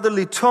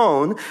grandfatherly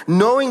tone,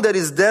 knowing that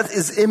his death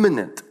is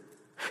imminent.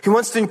 He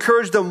wants to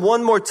encourage them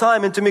one more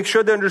time and to make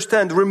sure they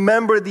understand,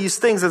 remember these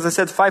things. As I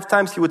said, 5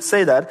 times he would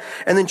say that.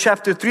 And in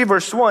chapter 3,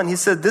 verse 1, he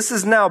said, this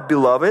is now,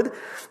 beloved,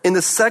 in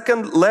the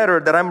second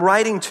letter that I'm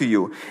writing to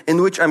you,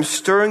 in which I'm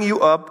stirring you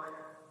up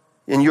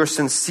in your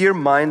sincere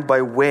mind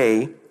by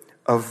way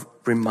of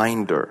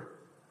reminder.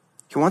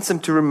 He wants them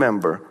to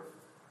remember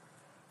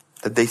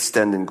that they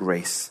stand in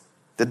grace,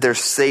 that they're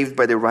saved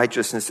by the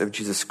righteousness of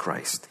Jesus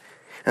Christ,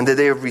 and that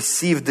they have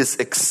received this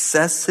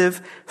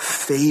excessive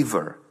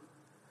favor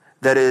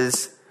that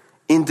is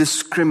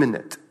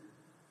indiscriminate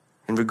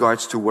in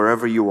regards to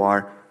wherever you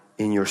are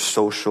in your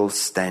social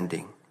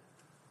standing.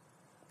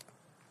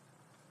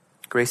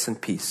 Grace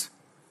and peace.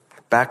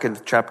 Back in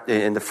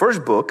the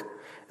first book,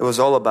 it was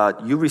all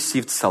about you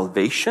received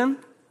salvation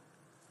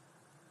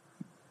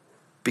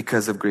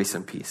because of grace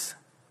and peace.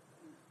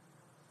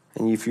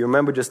 And if you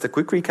remember, just a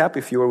quick recap,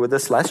 if you were with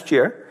us last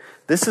year,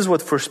 this is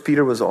what 1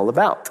 Peter was all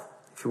about.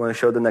 If you want to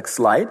show the next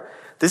slide,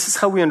 this is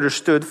how we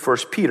understood 1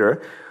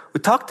 Peter. We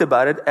talked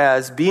about it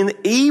as being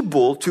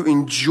able to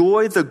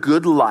enjoy the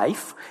good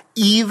life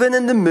even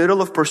in the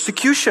middle of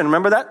persecution.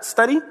 Remember that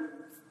study?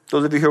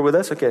 Those of you here with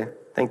us? Okay,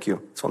 thank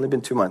you. It's only been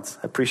 2 months.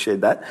 I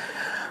appreciate that.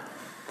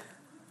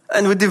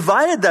 And we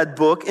divided that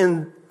book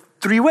in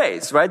 3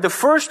 ways, right? The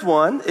first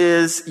one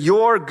is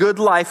your good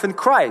life in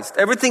Christ.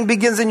 Everything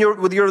begins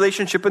with your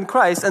relationship in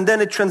Christ, and then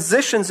it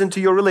transitions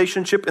into your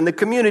relationship in the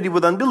community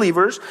with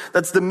unbelievers.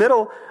 That's the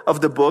middle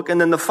of the book.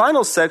 And then the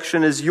final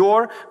section is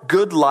your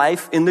good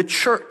life in the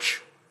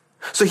church.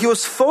 So he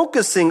was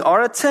focusing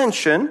our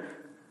attention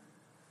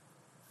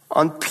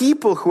on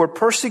people who are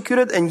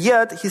persecuted, and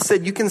yet he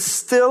said you can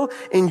still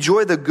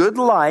enjoy the good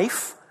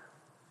life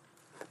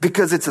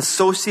because it's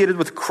associated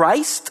with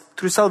Christ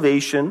through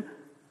salvation.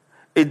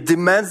 It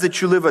demands that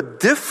you live a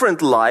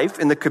different life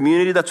in the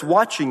community that's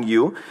watching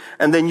you.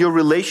 And then your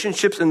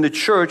relationships in the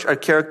church are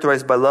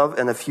characterized by love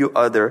and a few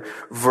other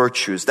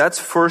virtues. That's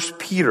 1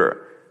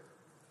 Peter.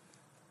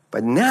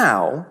 But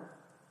now,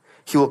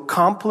 he will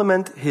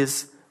complement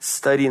his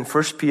study in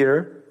 1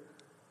 Peter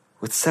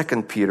with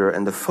 2 Peter.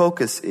 And the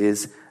focus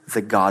is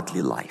the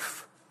godly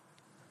life.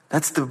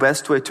 That's the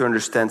best way to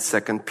understand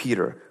 2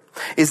 Peter.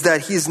 Is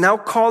that he's now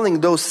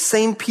calling those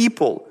same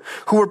people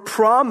who were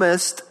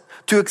promised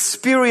to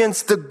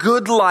experience the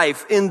good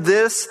life in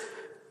this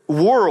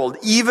world,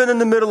 even in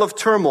the middle of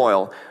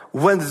turmoil.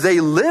 When they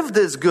live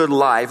this good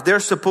life,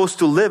 they're supposed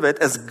to live it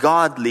as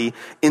godly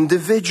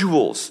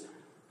individuals.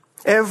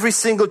 Every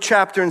single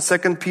chapter in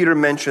 2 Peter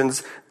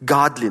mentions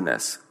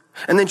godliness.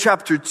 And then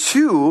chapter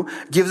 2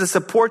 gives us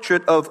a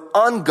portrait of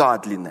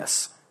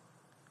ungodliness.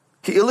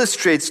 He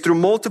illustrates through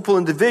multiple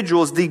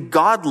individuals the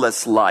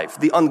godless life,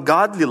 the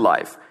ungodly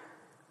life.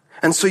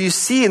 And so you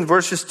see in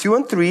verses 2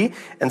 and 3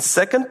 and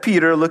 2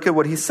 Peter, look at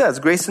what he says.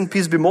 Grace and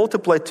peace be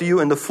multiplied to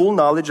you in the full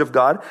knowledge of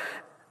God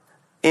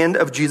and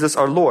of Jesus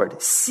our Lord.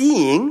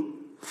 Seeing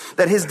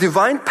that his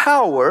divine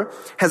power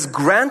has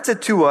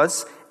granted to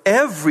us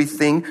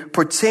everything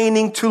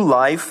pertaining to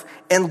life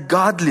and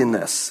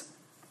godliness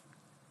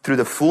through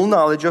the full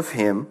knowledge of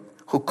him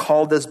who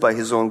called us by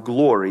his own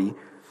glory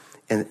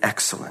and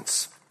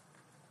excellence.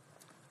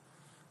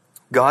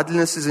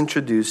 Godliness is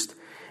introduced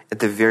at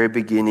the very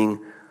beginning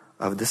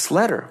of this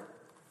letter.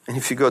 And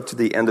if you go to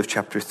the end of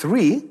chapter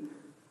 3,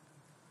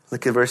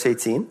 look at verse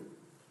 18.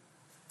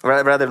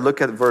 Rather,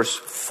 look at verse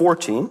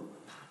 14.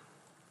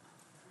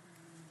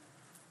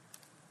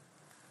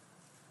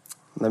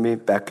 Let me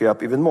back you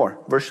up even more.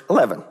 Verse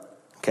 11.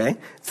 Okay?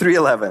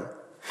 3:11.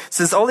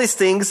 Since all these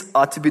things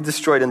ought to be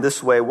destroyed in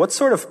this way, what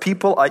sort of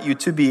people ought you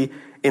to be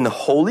in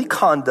holy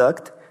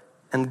conduct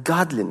and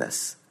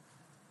godliness?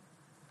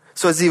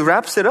 So as he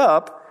wraps it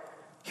up,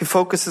 he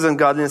focuses on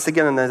godliness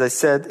again, and as I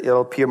said,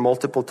 it'll appear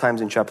multiple times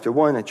in chapter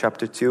 1 and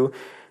chapter 2,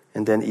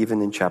 and then even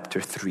in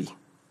chapter 3.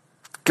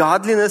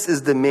 Godliness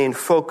is the main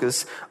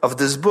focus of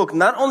this book,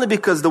 not only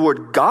because the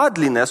word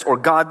godliness or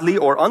godly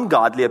or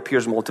ungodly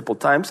appears multiple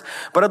times,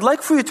 but I'd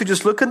like for you to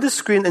just look at the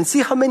screen and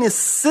see how many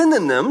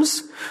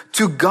synonyms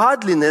to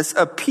godliness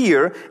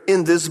appear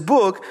in this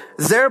book,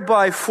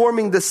 thereby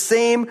forming the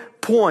same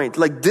point.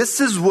 Like this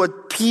is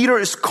what Peter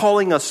is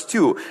calling us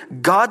to.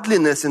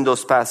 Godliness in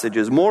those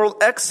passages, moral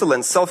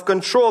excellence,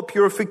 self-control,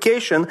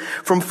 purification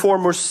from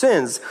former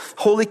sins,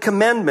 holy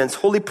commandments,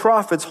 holy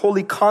prophets,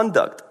 holy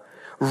conduct.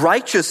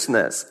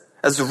 Righteousness,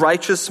 as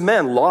righteous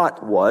men,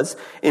 Lot was,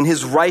 in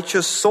his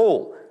righteous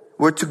soul.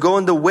 We're to go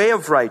in the way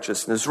of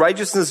righteousness.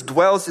 Righteousness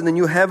dwells in the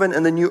new heaven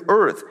and the new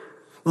earth.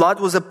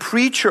 Lot was a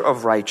preacher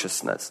of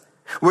righteousness.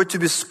 We're to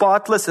be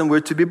spotless and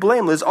we're to be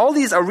blameless. All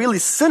these are really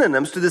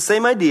synonyms to the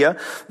same idea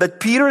that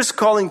Peter is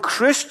calling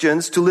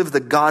Christians to live the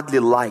godly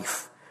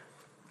life.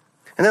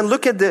 And then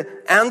look at the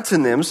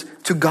antonyms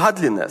to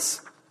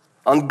godliness.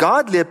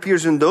 Ungodly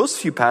appears in those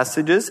few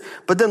passages,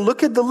 but then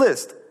look at the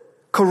list.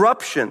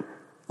 Corruption,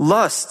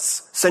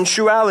 lusts,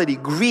 sensuality,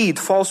 greed,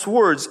 false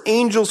words,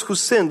 angels who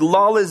sinned,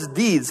 lawless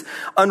deeds,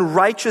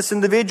 unrighteous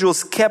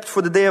individuals kept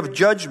for the day of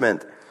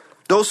judgment,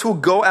 those who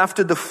go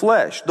after the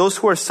flesh, those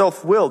who are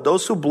self-willed,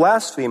 those who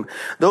blaspheme,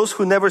 those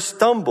who never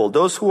stumble,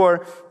 those who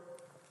are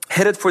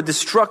headed for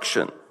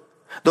destruction,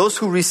 those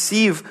who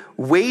receive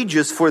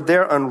wages for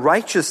their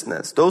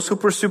unrighteousness, those who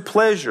pursue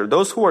pleasure,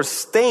 those who are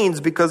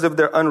stains because of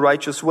their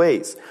unrighteous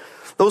ways,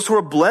 those who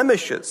are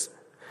blemishes,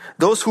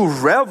 those who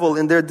revel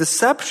in their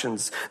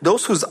deceptions,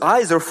 those whose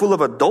eyes are full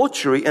of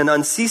adultery and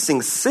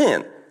unceasing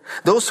sin,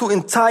 those who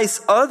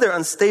entice other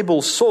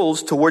unstable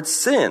souls towards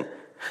sin,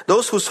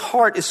 those whose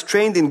heart is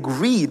trained in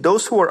greed,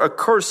 those who are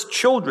accursed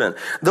children,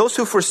 those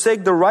who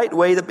forsake the right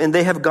way and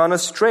they have gone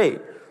astray.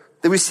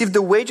 They receive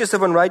the wages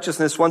of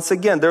unrighteousness. Once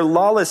again, their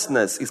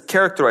lawlessness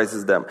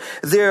characterizes them.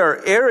 They are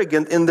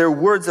arrogant in their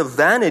words of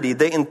vanity.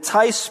 They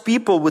entice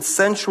people with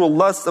sensual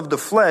lusts of the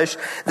flesh.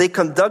 They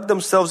conduct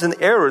themselves in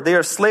error. They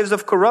are slaves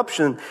of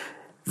corruption.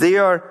 They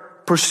are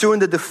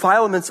pursuing the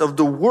defilements of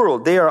the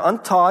world. They are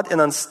untaught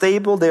and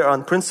unstable. They are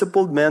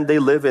unprincipled men. They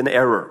live in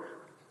error.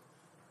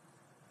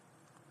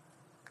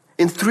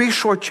 In 3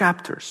 short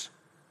chapters,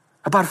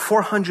 about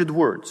 400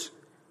 words,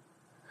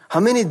 how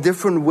many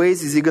different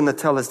ways is he going to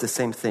tell us the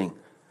same thing?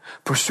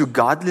 Pursue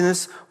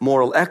godliness,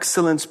 moral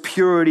excellence,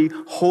 purity,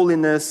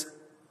 holiness,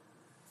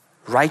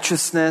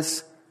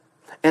 righteousness,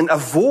 and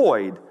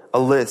avoid a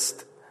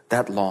list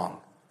that long.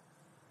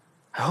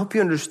 I hope you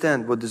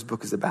understand what this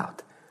book is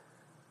about.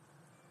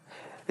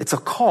 It's a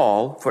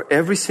call for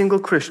every single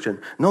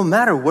Christian, no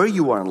matter where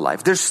you are in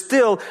life. They're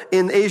still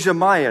in Asia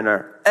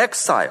Minor,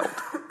 exiled,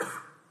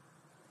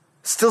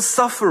 still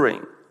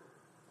suffering.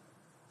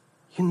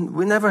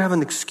 We never have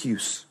an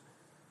excuse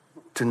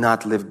to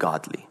not live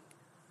godly,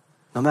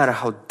 no matter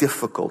how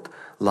difficult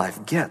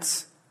life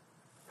gets.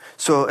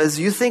 So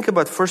as you think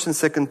about 1st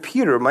and 2nd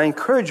Peter, my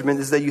encouragement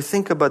is that you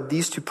think about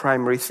these 2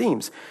 primary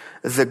themes.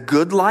 The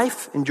good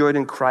life enjoyed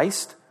in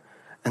Christ,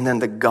 and then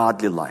the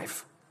godly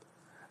life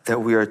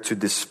that we are to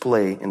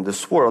display in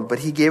this world. But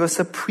he gave us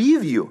a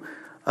preview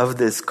of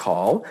this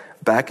call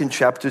back in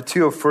chapter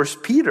 2 of 1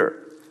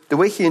 Peter. The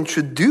way he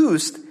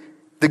introduced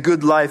the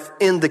good life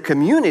in the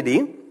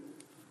community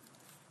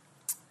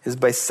is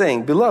by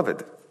saying,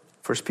 Beloved,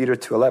 1 Peter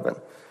 2:11.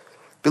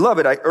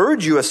 Beloved, I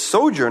urge you as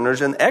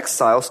sojourners and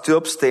exiles to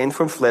abstain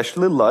from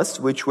fleshly lusts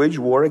which wage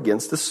war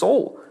against the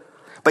soul,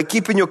 by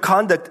keeping your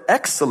conduct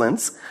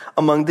excellence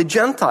among the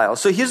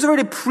Gentiles. So he's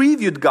already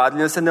previewed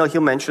godliness, and now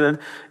he'll mention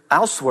it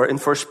elsewhere in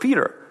 1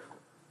 Peter.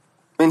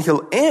 And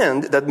he'll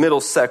end that middle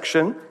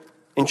section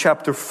in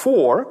chapter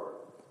 4,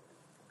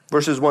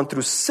 verses 1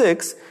 through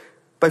 6,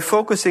 by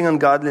focusing on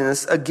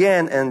godliness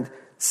again and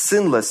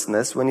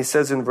sinlessness, when he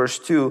says in verse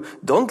 2,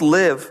 don't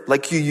live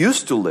like you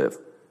used to live,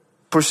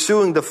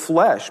 pursuing the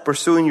flesh,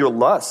 pursuing your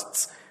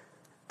lusts.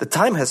 The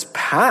time has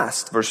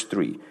passed, verse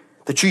 3,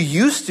 that you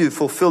used to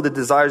fulfill the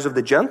desires of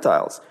the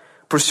Gentiles,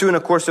 pursuing a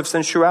course of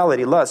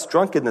sensuality, lust,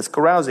 drunkenness,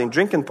 carousing,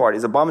 drinking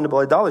parties, abominable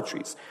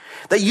idolatries.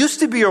 That used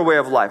to be your way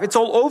of life. It's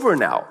all over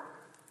now.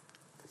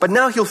 But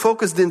now he'll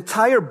focus the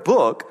entire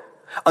book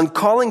on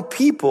calling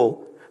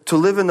people to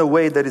live in a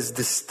way that is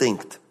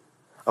distinct,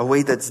 a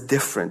way that's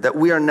different, that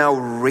we are now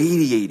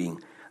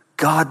radiating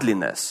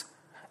godliness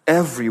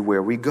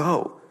everywhere we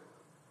go.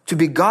 To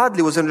be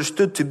godly was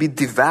understood to be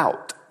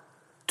devout,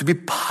 to be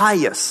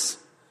pious.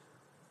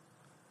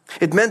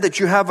 It meant that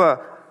you have a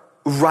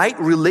right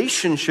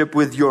relationship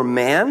with your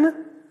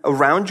man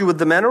around you, with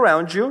the man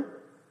around you,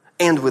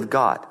 and with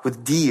God,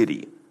 with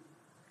deity.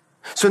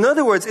 So in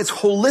other words, it's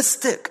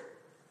holistic.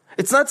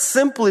 It's not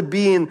simply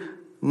being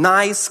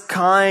nice,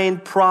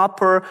 kind,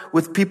 proper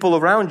with people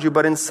around you,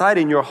 but inside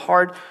in your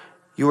heart,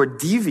 you are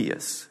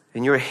devious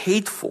and you're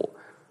hateful.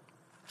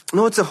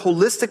 No, it's a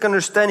holistic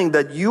understanding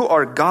that you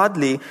are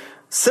godly.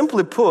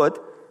 Simply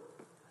put,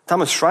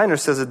 Thomas Schreiner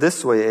says it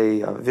this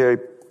way, a very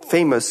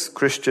famous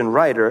Christian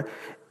writer,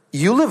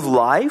 you live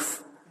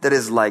life that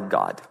is like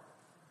God.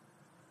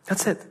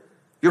 That's it.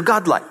 You're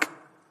godlike.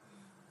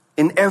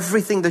 In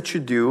everything that you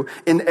do,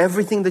 in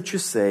everything that you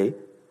say,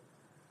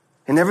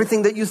 in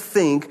everything that you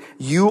think,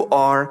 you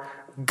are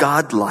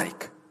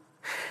godlike.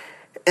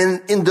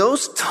 And in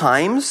those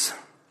times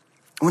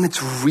when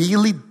it's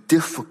really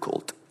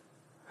difficult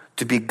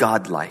to be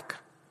godlike,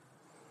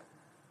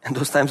 and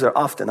those times are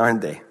often,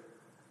 aren't they?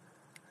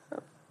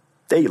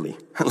 Daily.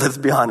 Let's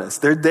be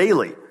honest. They're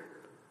daily.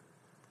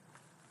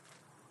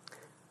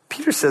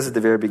 Peter says at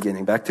the very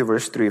beginning, back to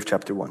verse 3 of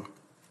chapter 1,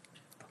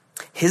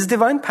 His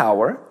divine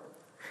power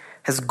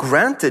has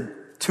granted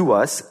to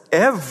us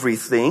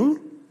everything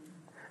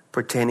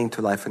pertaining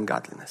to life and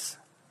godliness.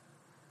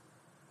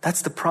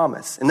 That's the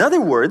promise. In other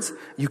words,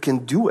 you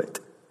can do it.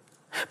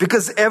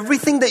 Because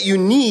everything that you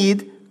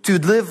need to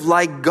live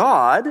like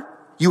God,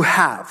 you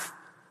have.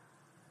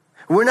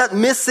 We're not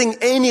missing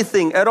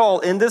anything at all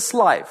in this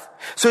life.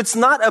 So it's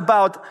not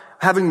about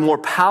having more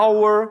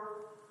power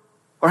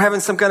or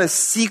having some kind of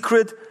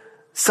secret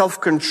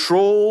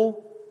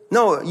self-control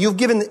No, you've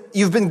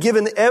been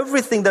given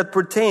everything that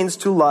pertains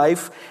to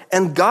life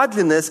and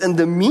godliness, and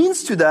the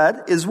means to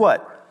that is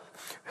what?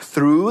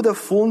 Through the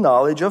full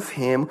knowledge of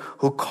Him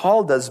who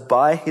called us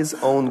by His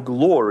own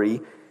glory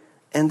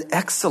and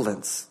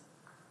excellence.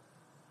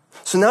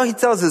 So now He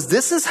tells us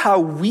this is how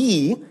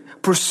we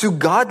pursue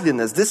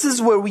godliness. This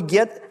is where we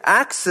get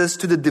access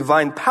to the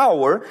divine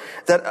power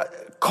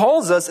that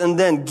calls us and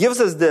then gives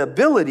us the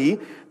ability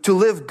to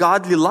live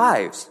godly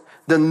lives.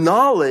 The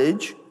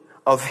knowledge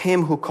of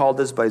Him who called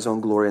us by His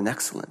own glory and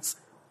excellence.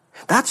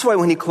 That's why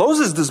when he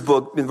closes this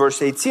book in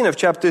verse 18 of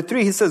chapter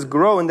 3, he says,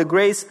 grow in the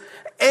grace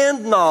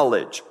and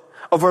knowledge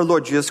of our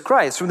Lord Jesus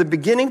Christ. From the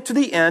beginning to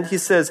the end, he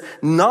says,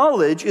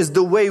 knowledge is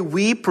the way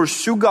we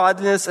pursue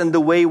godliness and the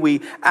way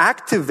we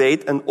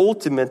activate and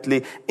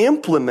ultimately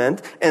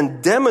implement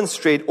and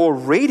demonstrate or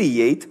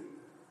radiate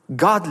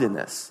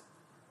godliness.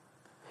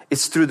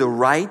 It's through the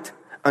right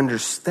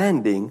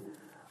understanding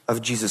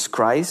of Jesus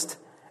Christ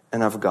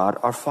and of God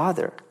our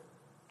Father.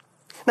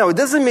 Now, it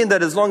doesn't mean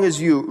that as long as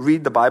you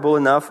read the Bible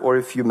enough, or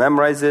if you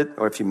memorize it,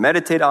 or if you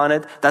meditate on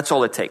it, that's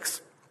all it takes.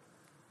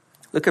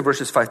 Look at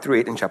verses 5 through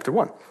 8 in chapter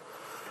 1.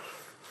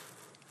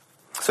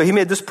 So he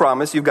made this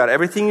promise, you've got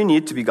everything you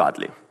need to be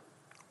godly.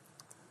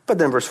 But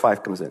then verse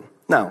 5 comes in.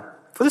 Now,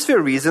 for this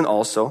very reason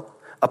also,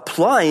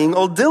 applying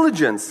all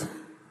diligence.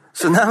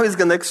 So now he's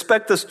going to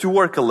expect us to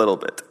work a little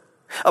bit.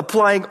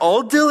 Applying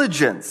all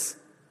diligence.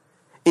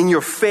 In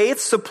your faith,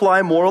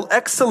 supply moral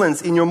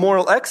excellence. In your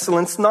moral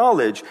excellence,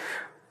 knowledge.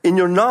 In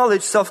your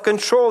knowledge,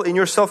 self-control. In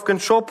your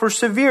self-control,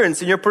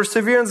 perseverance. In your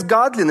perseverance,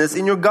 godliness.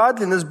 In your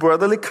godliness,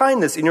 brotherly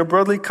kindness. In your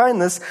brotherly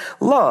kindness,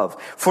 love.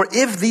 For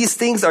if these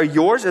things are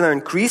yours and are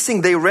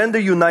increasing, they render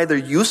you neither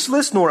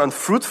useless nor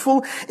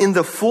unfruitful in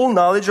the full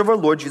knowledge of our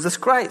Lord Jesus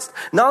Christ.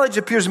 Knowledge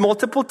appears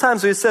multiple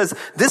times. So he says,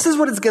 this is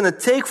what it's going to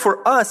take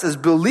for us as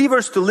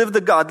believers to live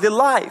the godly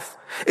life.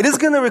 It is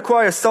going to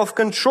require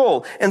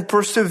self-control and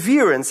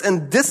perseverance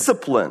and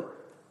discipline.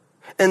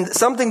 And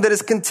something that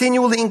is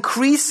continually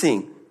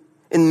increasing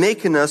in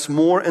making us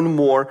more and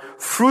more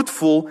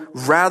fruitful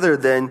rather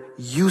than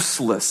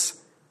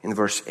useless in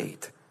verse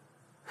 8.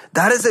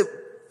 That is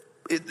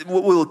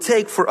what will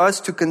take for us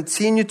to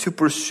continue to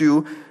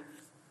pursue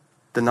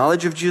the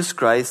knowledge of Jesus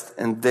Christ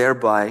and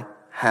thereby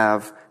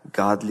have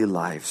godly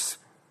lives.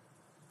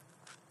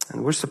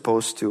 And we're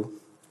supposed to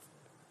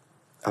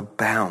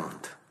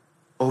abound,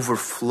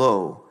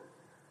 overflow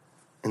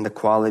in the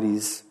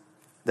qualities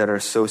that are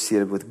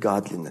associated with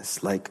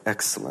godliness, like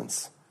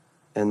excellence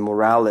and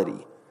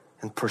morality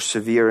and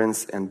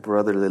perseverance and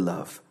brotherly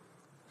love.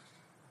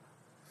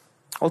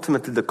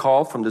 Ultimately, the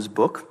call from this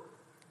book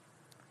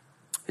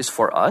is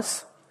for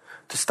us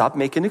to stop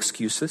making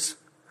excuses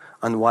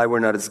on why we're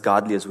not as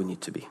godly as we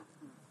need to be.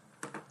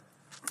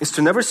 It's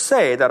to never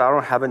say that I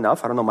don't have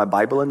enough, I don't know my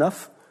Bible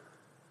enough,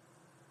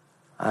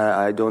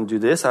 I don't do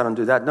this, I don't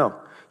do that. No,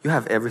 you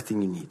have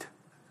everything you need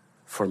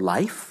for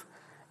life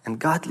and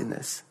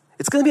godliness.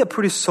 It's going to be a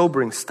pretty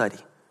sobering study.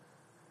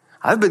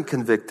 I've been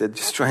convicted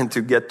just trying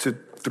to get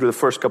through the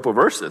first couple of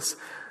verses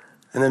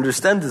and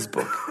understand this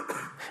book.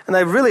 And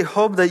I really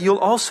hope that you'll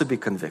also be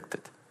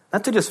convicted.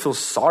 Not to just feel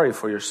sorry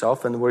for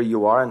yourself and where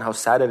you are and how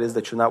sad it is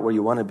that you're not where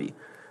you want to be.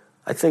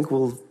 I think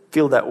we'll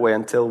feel that way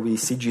until we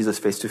see Jesus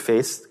face to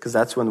face, because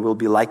that's when we'll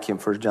be like Him,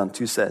 1 John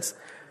 2 says.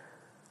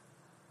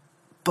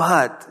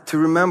 But to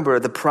remember,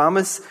 the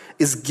promise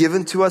is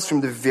given to us from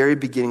the very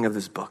beginning of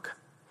this book.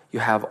 You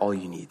have all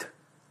you need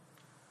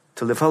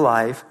to live a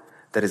life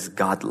that is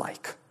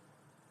God-like.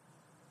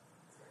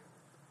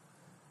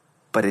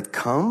 But it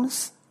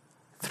comes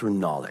through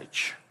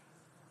knowledge.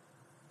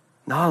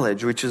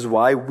 Knowledge, which is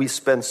why we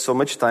spend so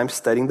much time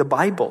studying the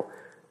Bible.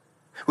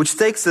 Which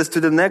takes us to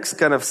the next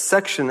kind of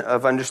section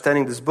of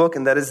understanding this book,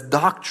 and that is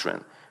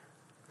doctrine.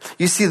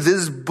 You see,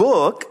 this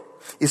book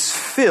is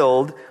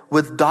filled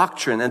with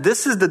doctrine. And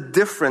this is the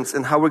difference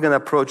in how we're going to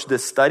approach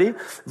this study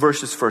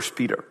versus 1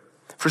 Peter.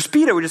 1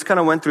 Peter, we just kind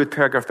of went through it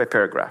paragraph by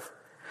paragraph.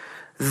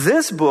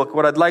 This book,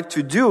 what I'd like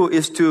to do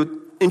is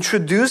to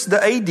introduce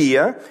the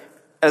idea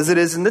as it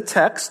is in the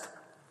text.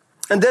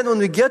 And then when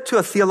we get to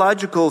a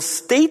theological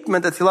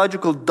statement, a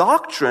theological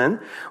doctrine,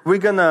 we're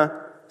going to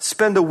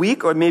spend a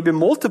week or maybe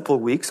multiple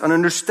weeks on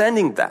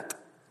understanding that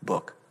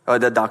book, or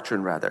the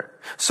doctrine rather.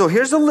 So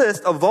here's a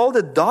list of all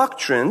the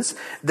doctrines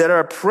that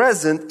are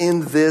present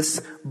in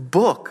this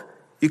book.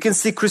 You can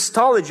see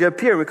Christology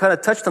appear. We kind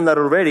of touched on that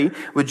already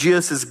with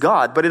Jesus is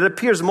God, but it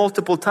appears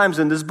multiple times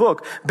in this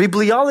book.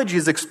 Bibliology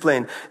is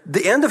explained.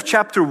 The end of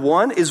chapter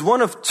 1 is one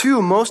of two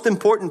most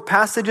important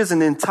passages in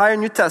the entire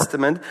New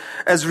Testament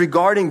as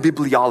regarding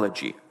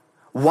bibliology.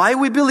 Why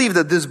we believe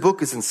that this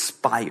book is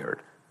inspired.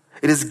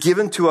 It is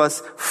given to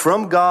us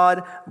from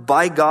God,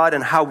 by God,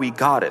 and how we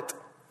got it.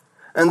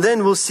 And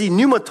then we'll see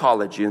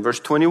pneumatology in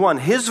verse 21,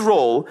 His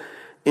role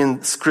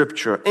in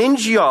Scripture,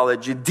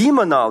 angelology,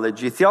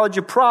 demonology, theology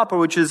proper,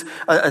 which is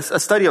a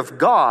study of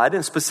God,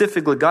 and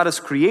specifically God as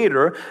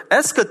creator.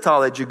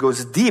 Eschatology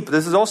goes deep.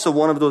 This is also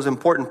one of those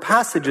important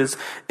passages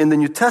in the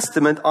New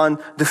Testament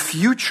on the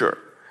future.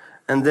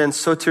 And then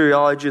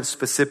soteriology,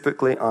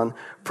 specifically on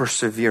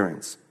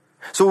perseverance.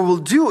 So what we'll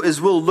do is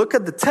we'll look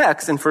at the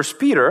text in 2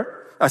 Peter,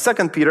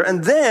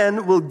 and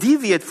then we'll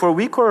deviate for a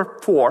week or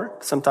 4,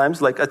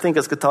 sometimes, like I think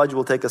eschatology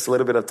will take us a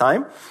little bit of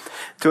time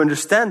to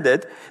understand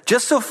it,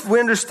 just so we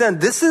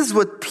understand this is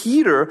what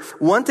Peter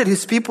wanted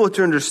his people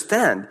to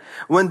understand.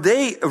 When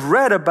they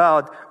read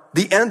about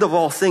the end of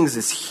all things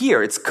is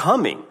here, it's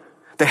coming.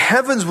 The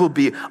heavens will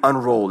be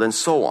unrolled and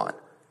so on.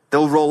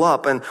 They'll roll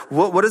up. And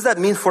what does that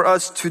mean for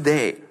us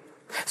today?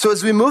 So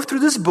as we move through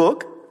this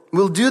book,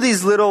 we'll do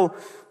these little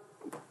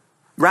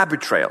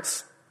rabbit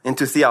trails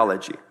into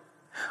theology.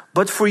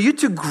 But for you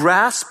to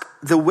grasp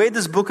the way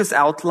this book is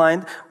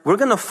outlined, we're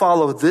going to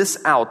follow this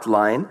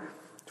outline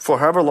for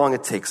however long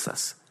it takes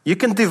us. You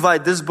can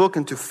divide this book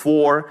into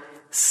 4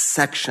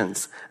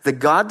 sections. The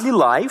godly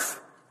life.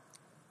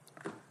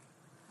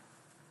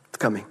 It's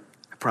coming.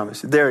 I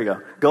promise you. There you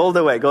go. Go all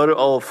the way. Go to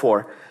all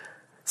 4.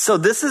 So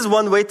this is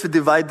one way to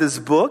divide this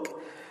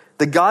book.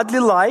 The godly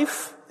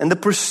life and the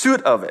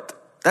pursuit of it.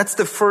 That's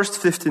the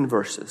first 15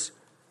 verses.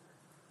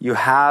 You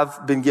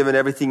have been given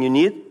everything you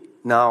need.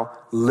 Now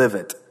live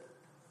it.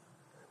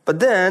 But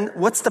then,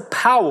 what's the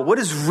power? What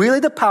is really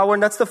the power?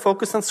 And that's the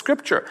focus on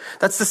Scripture.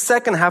 That's the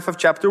second half of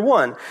chapter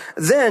 1.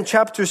 Then,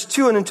 chapter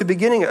 2 and then the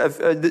beginning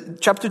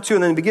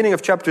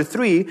of chapter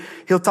 3,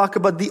 he'll talk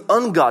about the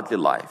ungodly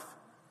life.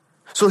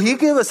 So he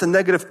gave us a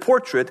negative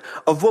portrait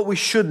of what we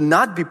should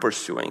not be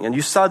pursuing. And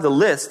you saw the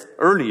list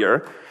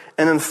earlier.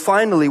 And then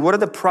finally, what are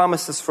the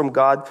promises from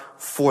God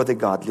for the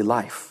godly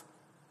life?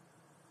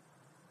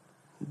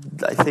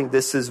 I think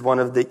this is one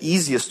of the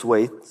easiest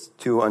ways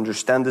to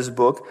understand this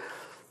book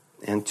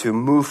and to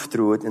move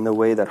through it in a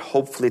way that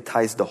hopefully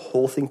ties the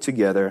whole thing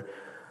together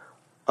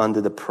under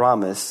the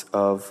promise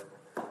of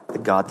the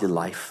godly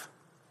life.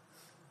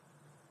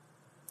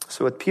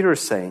 So what Peter is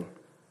saying,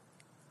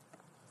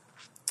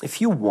 if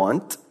you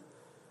want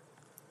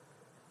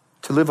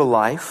to live a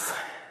life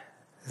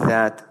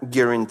that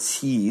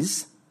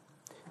guarantees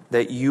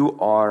that you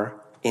are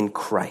in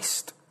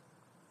Christ.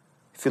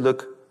 If you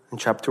look in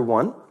chapter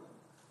 1,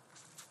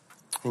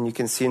 and you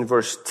can see in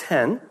verse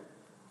 10,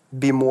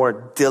 be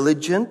more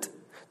diligent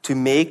to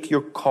make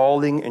your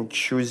calling and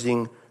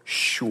choosing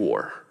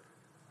sure.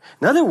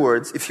 In other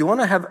words, if you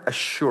want to have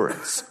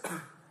assurance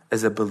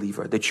as a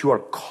believer that you are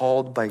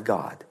called by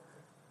God,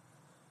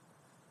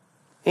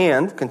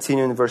 and,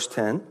 continue in verse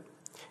 10,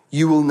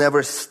 you will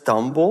never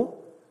stumble.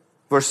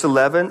 Verse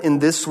 11, in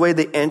this way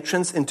the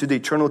entrance into the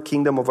eternal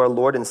kingdom of our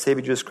Lord and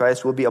Savior Jesus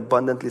Christ will be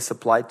abundantly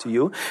supplied to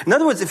you. In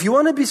other words, if you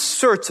want to be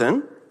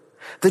certain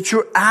that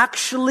you're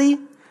actually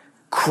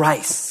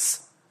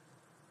Christ's,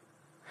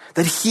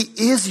 that He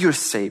is your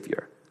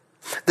Savior,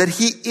 that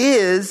He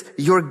is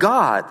your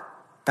God,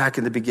 back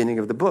in the beginning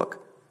of the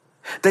book,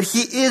 that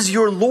He is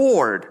your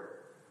Lord,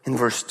 in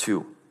verse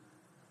 2,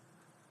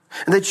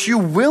 and that you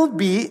will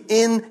be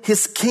in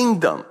His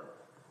kingdom.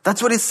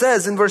 That's what it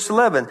says in verse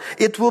 11.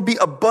 It will be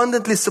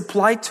abundantly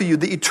supplied to you,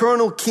 the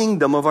eternal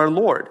kingdom of our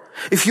Lord.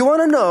 If you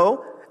want to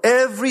know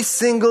every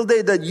single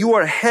day that you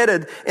are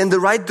headed in the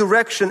right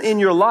direction in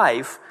your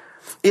life,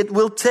 it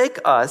will take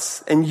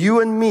us and you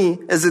and me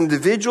as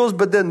individuals,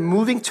 but then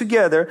moving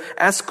together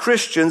as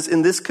Christians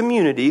in this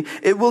community,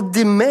 it will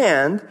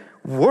demand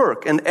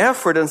work and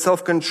effort and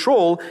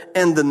self-control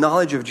and the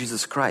knowledge of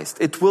Jesus Christ.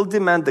 It will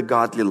demand the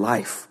godly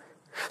life.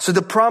 So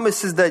the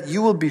promise is that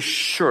you will be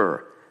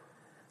sure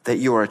that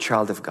you are a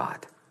child of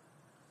God.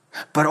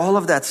 But all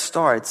of that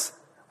starts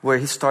where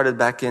he started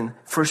back in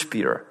 1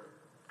 Peter.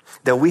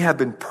 That we have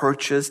been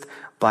purchased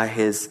by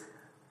His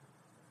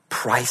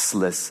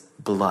priceless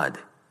blood.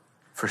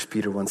 1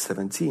 Peter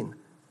 1:17.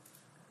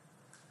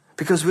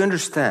 Because we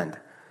understand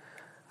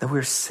that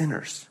we're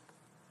sinners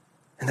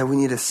and that we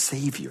need a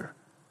Savior.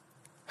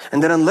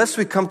 And that unless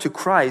we come to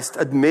Christ,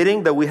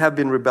 admitting that we have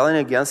been rebelling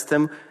against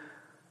Him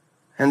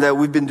and that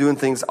we've been doing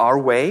things our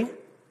way,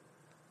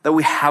 that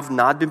we have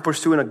not been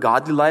pursuing a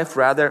godly life,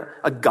 rather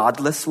a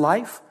godless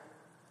life,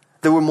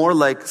 that we're more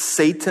like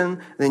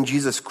Satan than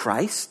Jesus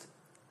Christ,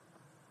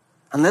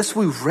 unless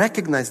we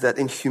recognize that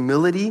in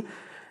humility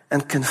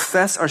and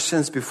confess our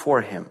sins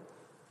before Him,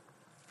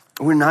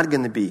 we're not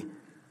going to be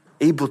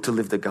able to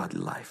live the godly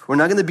life. We're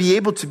not going to be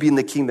able to be in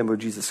the kingdom of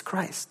Jesus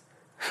Christ.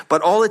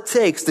 But all it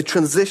takes to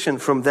transition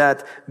from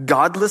that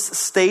godless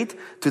state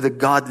to the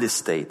godly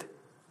state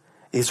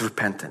is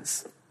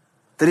repentance.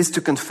 That is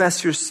to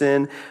confess your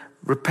sin,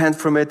 repent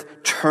from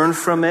it, turn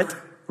from it,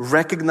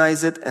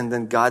 recognize it, and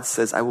then God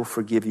says, I will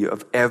forgive you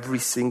of every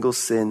single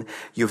sin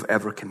you've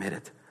ever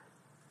committed.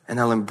 And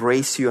I'll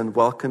embrace you and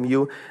welcome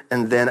you,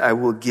 and then I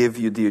will give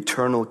you the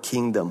eternal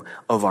kingdom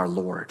of our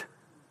Lord.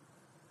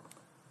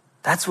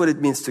 That's what it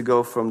means to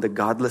go from the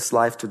godless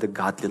life to the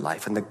godly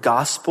life. And the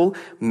gospel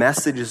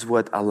message is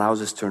what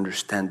allows us to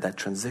understand that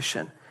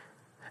transition.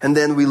 And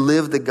then we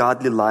live the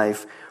godly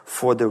life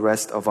for the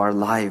rest of our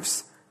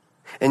lives.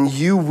 And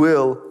you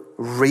will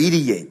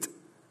radiate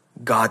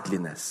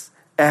godliness,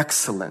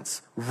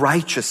 excellence,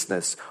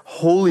 righteousness,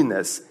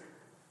 holiness,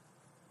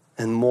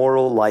 and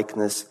moral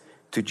likeness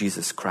to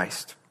Jesus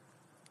Christ.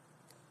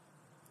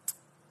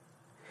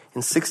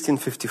 In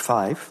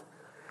 1655,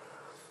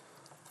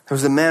 There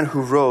was a man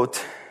who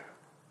wrote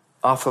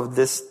off of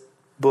this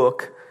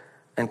book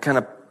and kind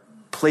of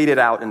played it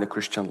out in the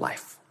Christian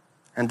life.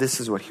 And this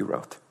is what he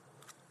wrote.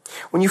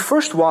 When you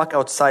first walk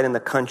outside in the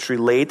country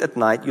late at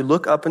night, you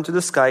look up into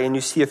the sky and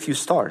you see a few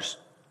stars.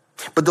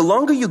 But the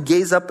longer you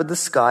gaze up at the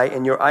sky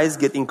and your eyes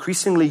get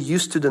increasingly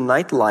used to the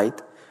night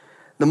light,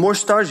 the more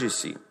stars you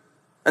see,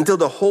 until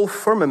the whole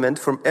firmament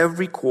from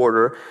every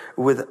quarter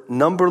with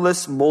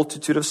numberless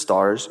multitude of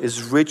stars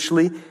is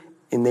richly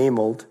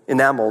enameled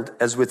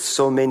as with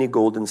so many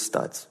golden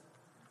studs.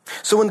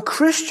 So when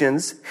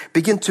Christians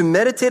begin to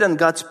meditate on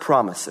God's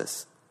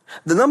promises,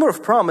 the number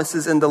of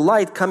promises and the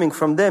light coming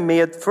from them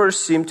may at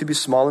first seem to be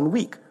small and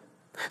weak,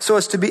 so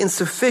as to be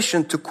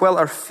insufficient to quell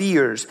our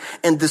fears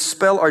and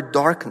dispel our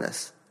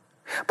darkness.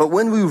 But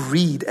when we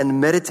read and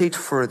meditate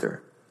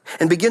further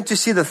and begin to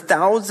see the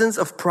thousands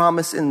of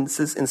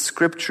promises in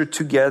Scripture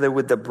together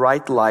with the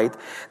bright light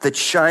that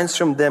shines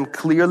from them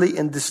clearly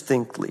and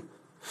distinctly,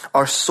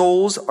 our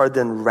souls are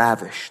then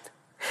ravished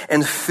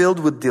and filled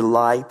with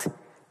delight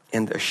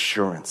and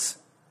assurance.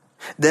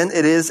 Then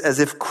it is as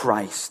if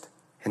Christ,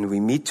 and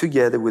we meet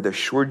together with a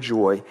sure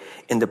joy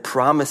in the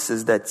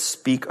promises that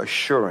speak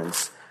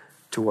assurance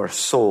to our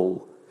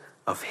soul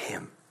of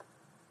Him.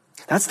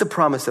 That's the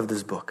promise of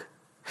this book.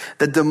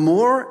 That the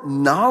more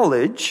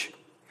knowledge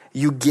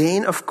you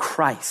gain of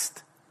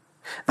Christ,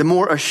 the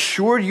more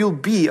assured you'll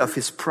be of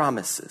His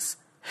promises,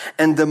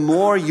 and the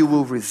more you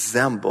will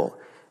resemble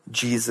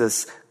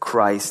Jesus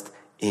Christ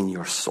in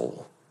your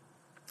soul.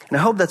 And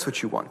I hope that's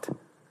what you want.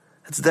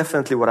 That's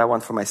definitely what I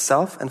want for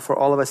myself and for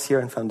all of us here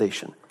in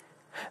Foundation.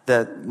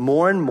 That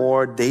more and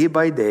more, day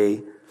by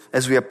day,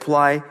 as we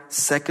apply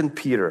 2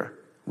 Peter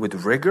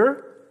with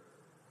rigor,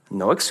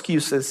 no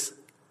excuses,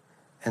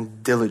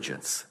 and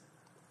diligence,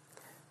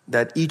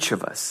 that each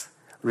of us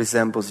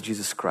resembles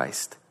Jesus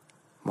Christ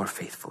more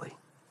faithfully.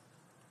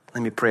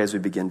 Let me pray as we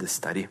begin this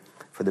study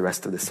for the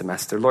rest of the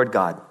semester. Lord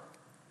God,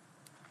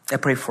 I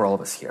pray for all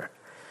of us here.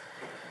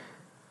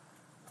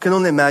 I can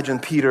only imagine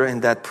Peter in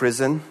that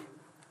prison,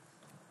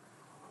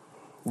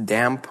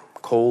 damp,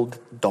 cold,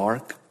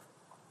 dark,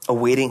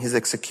 awaiting his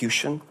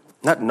execution,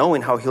 not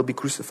knowing how he'll be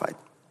crucified,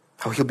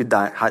 how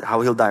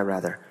he'll die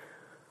rather.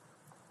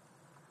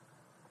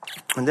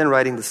 And then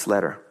writing this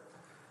letter.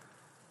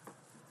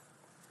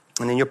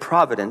 And in your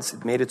providence,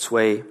 it made its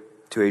way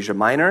to Asia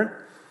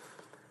Minor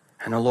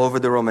and all over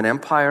the Roman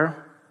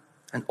Empire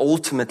and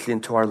ultimately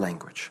into our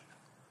language.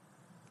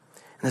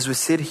 And as we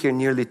sit here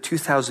nearly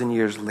 2,000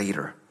 years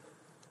later,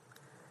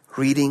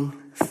 reading,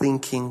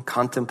 thinking,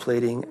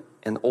 contemplating,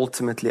 and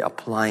ultimately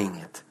applying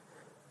it,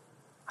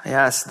 I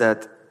ask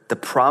that the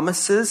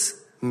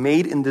promises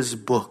made in this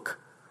book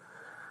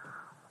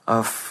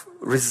of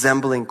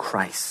resembling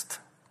Christ,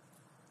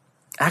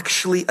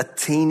 actually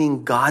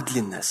attaining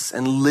godliness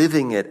and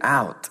living it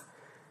out,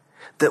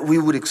 that we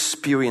would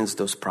experience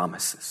those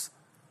promises.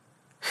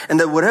 And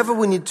that whatever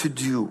we need to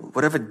do,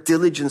 whatever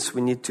diligence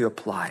we need to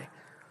apply,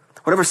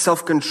 whatever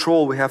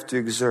self-control we have to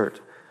exert,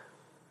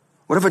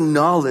 whatever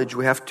knowledge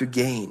we have to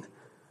gain,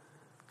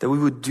 that we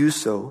would do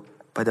so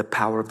by the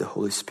power of the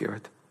Holy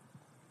Spirit.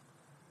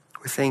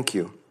 We thank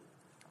you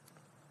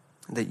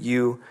that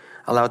you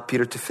allowed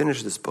Peter to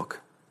finish this book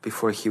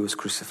before he was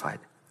crucified.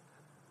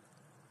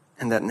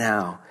 And that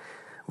now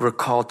we're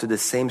called to the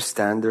same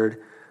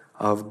standard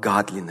of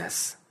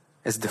godliness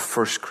as the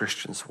first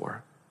Christians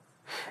were.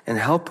 And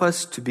help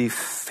us to be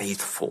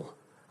faithful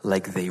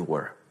like they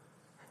were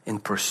in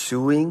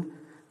pursuing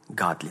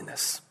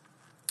godliness.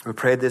 We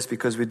pray this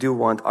because we do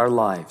want our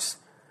lives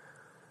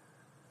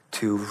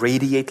to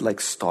radiate like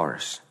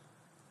stars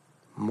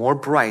more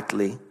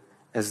brightly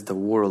as the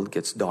world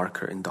gets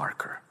darker and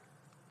darker.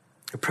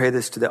 We pray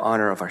this to the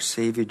honor of our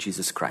Savior,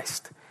 Jesus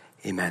Christ.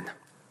 Amen.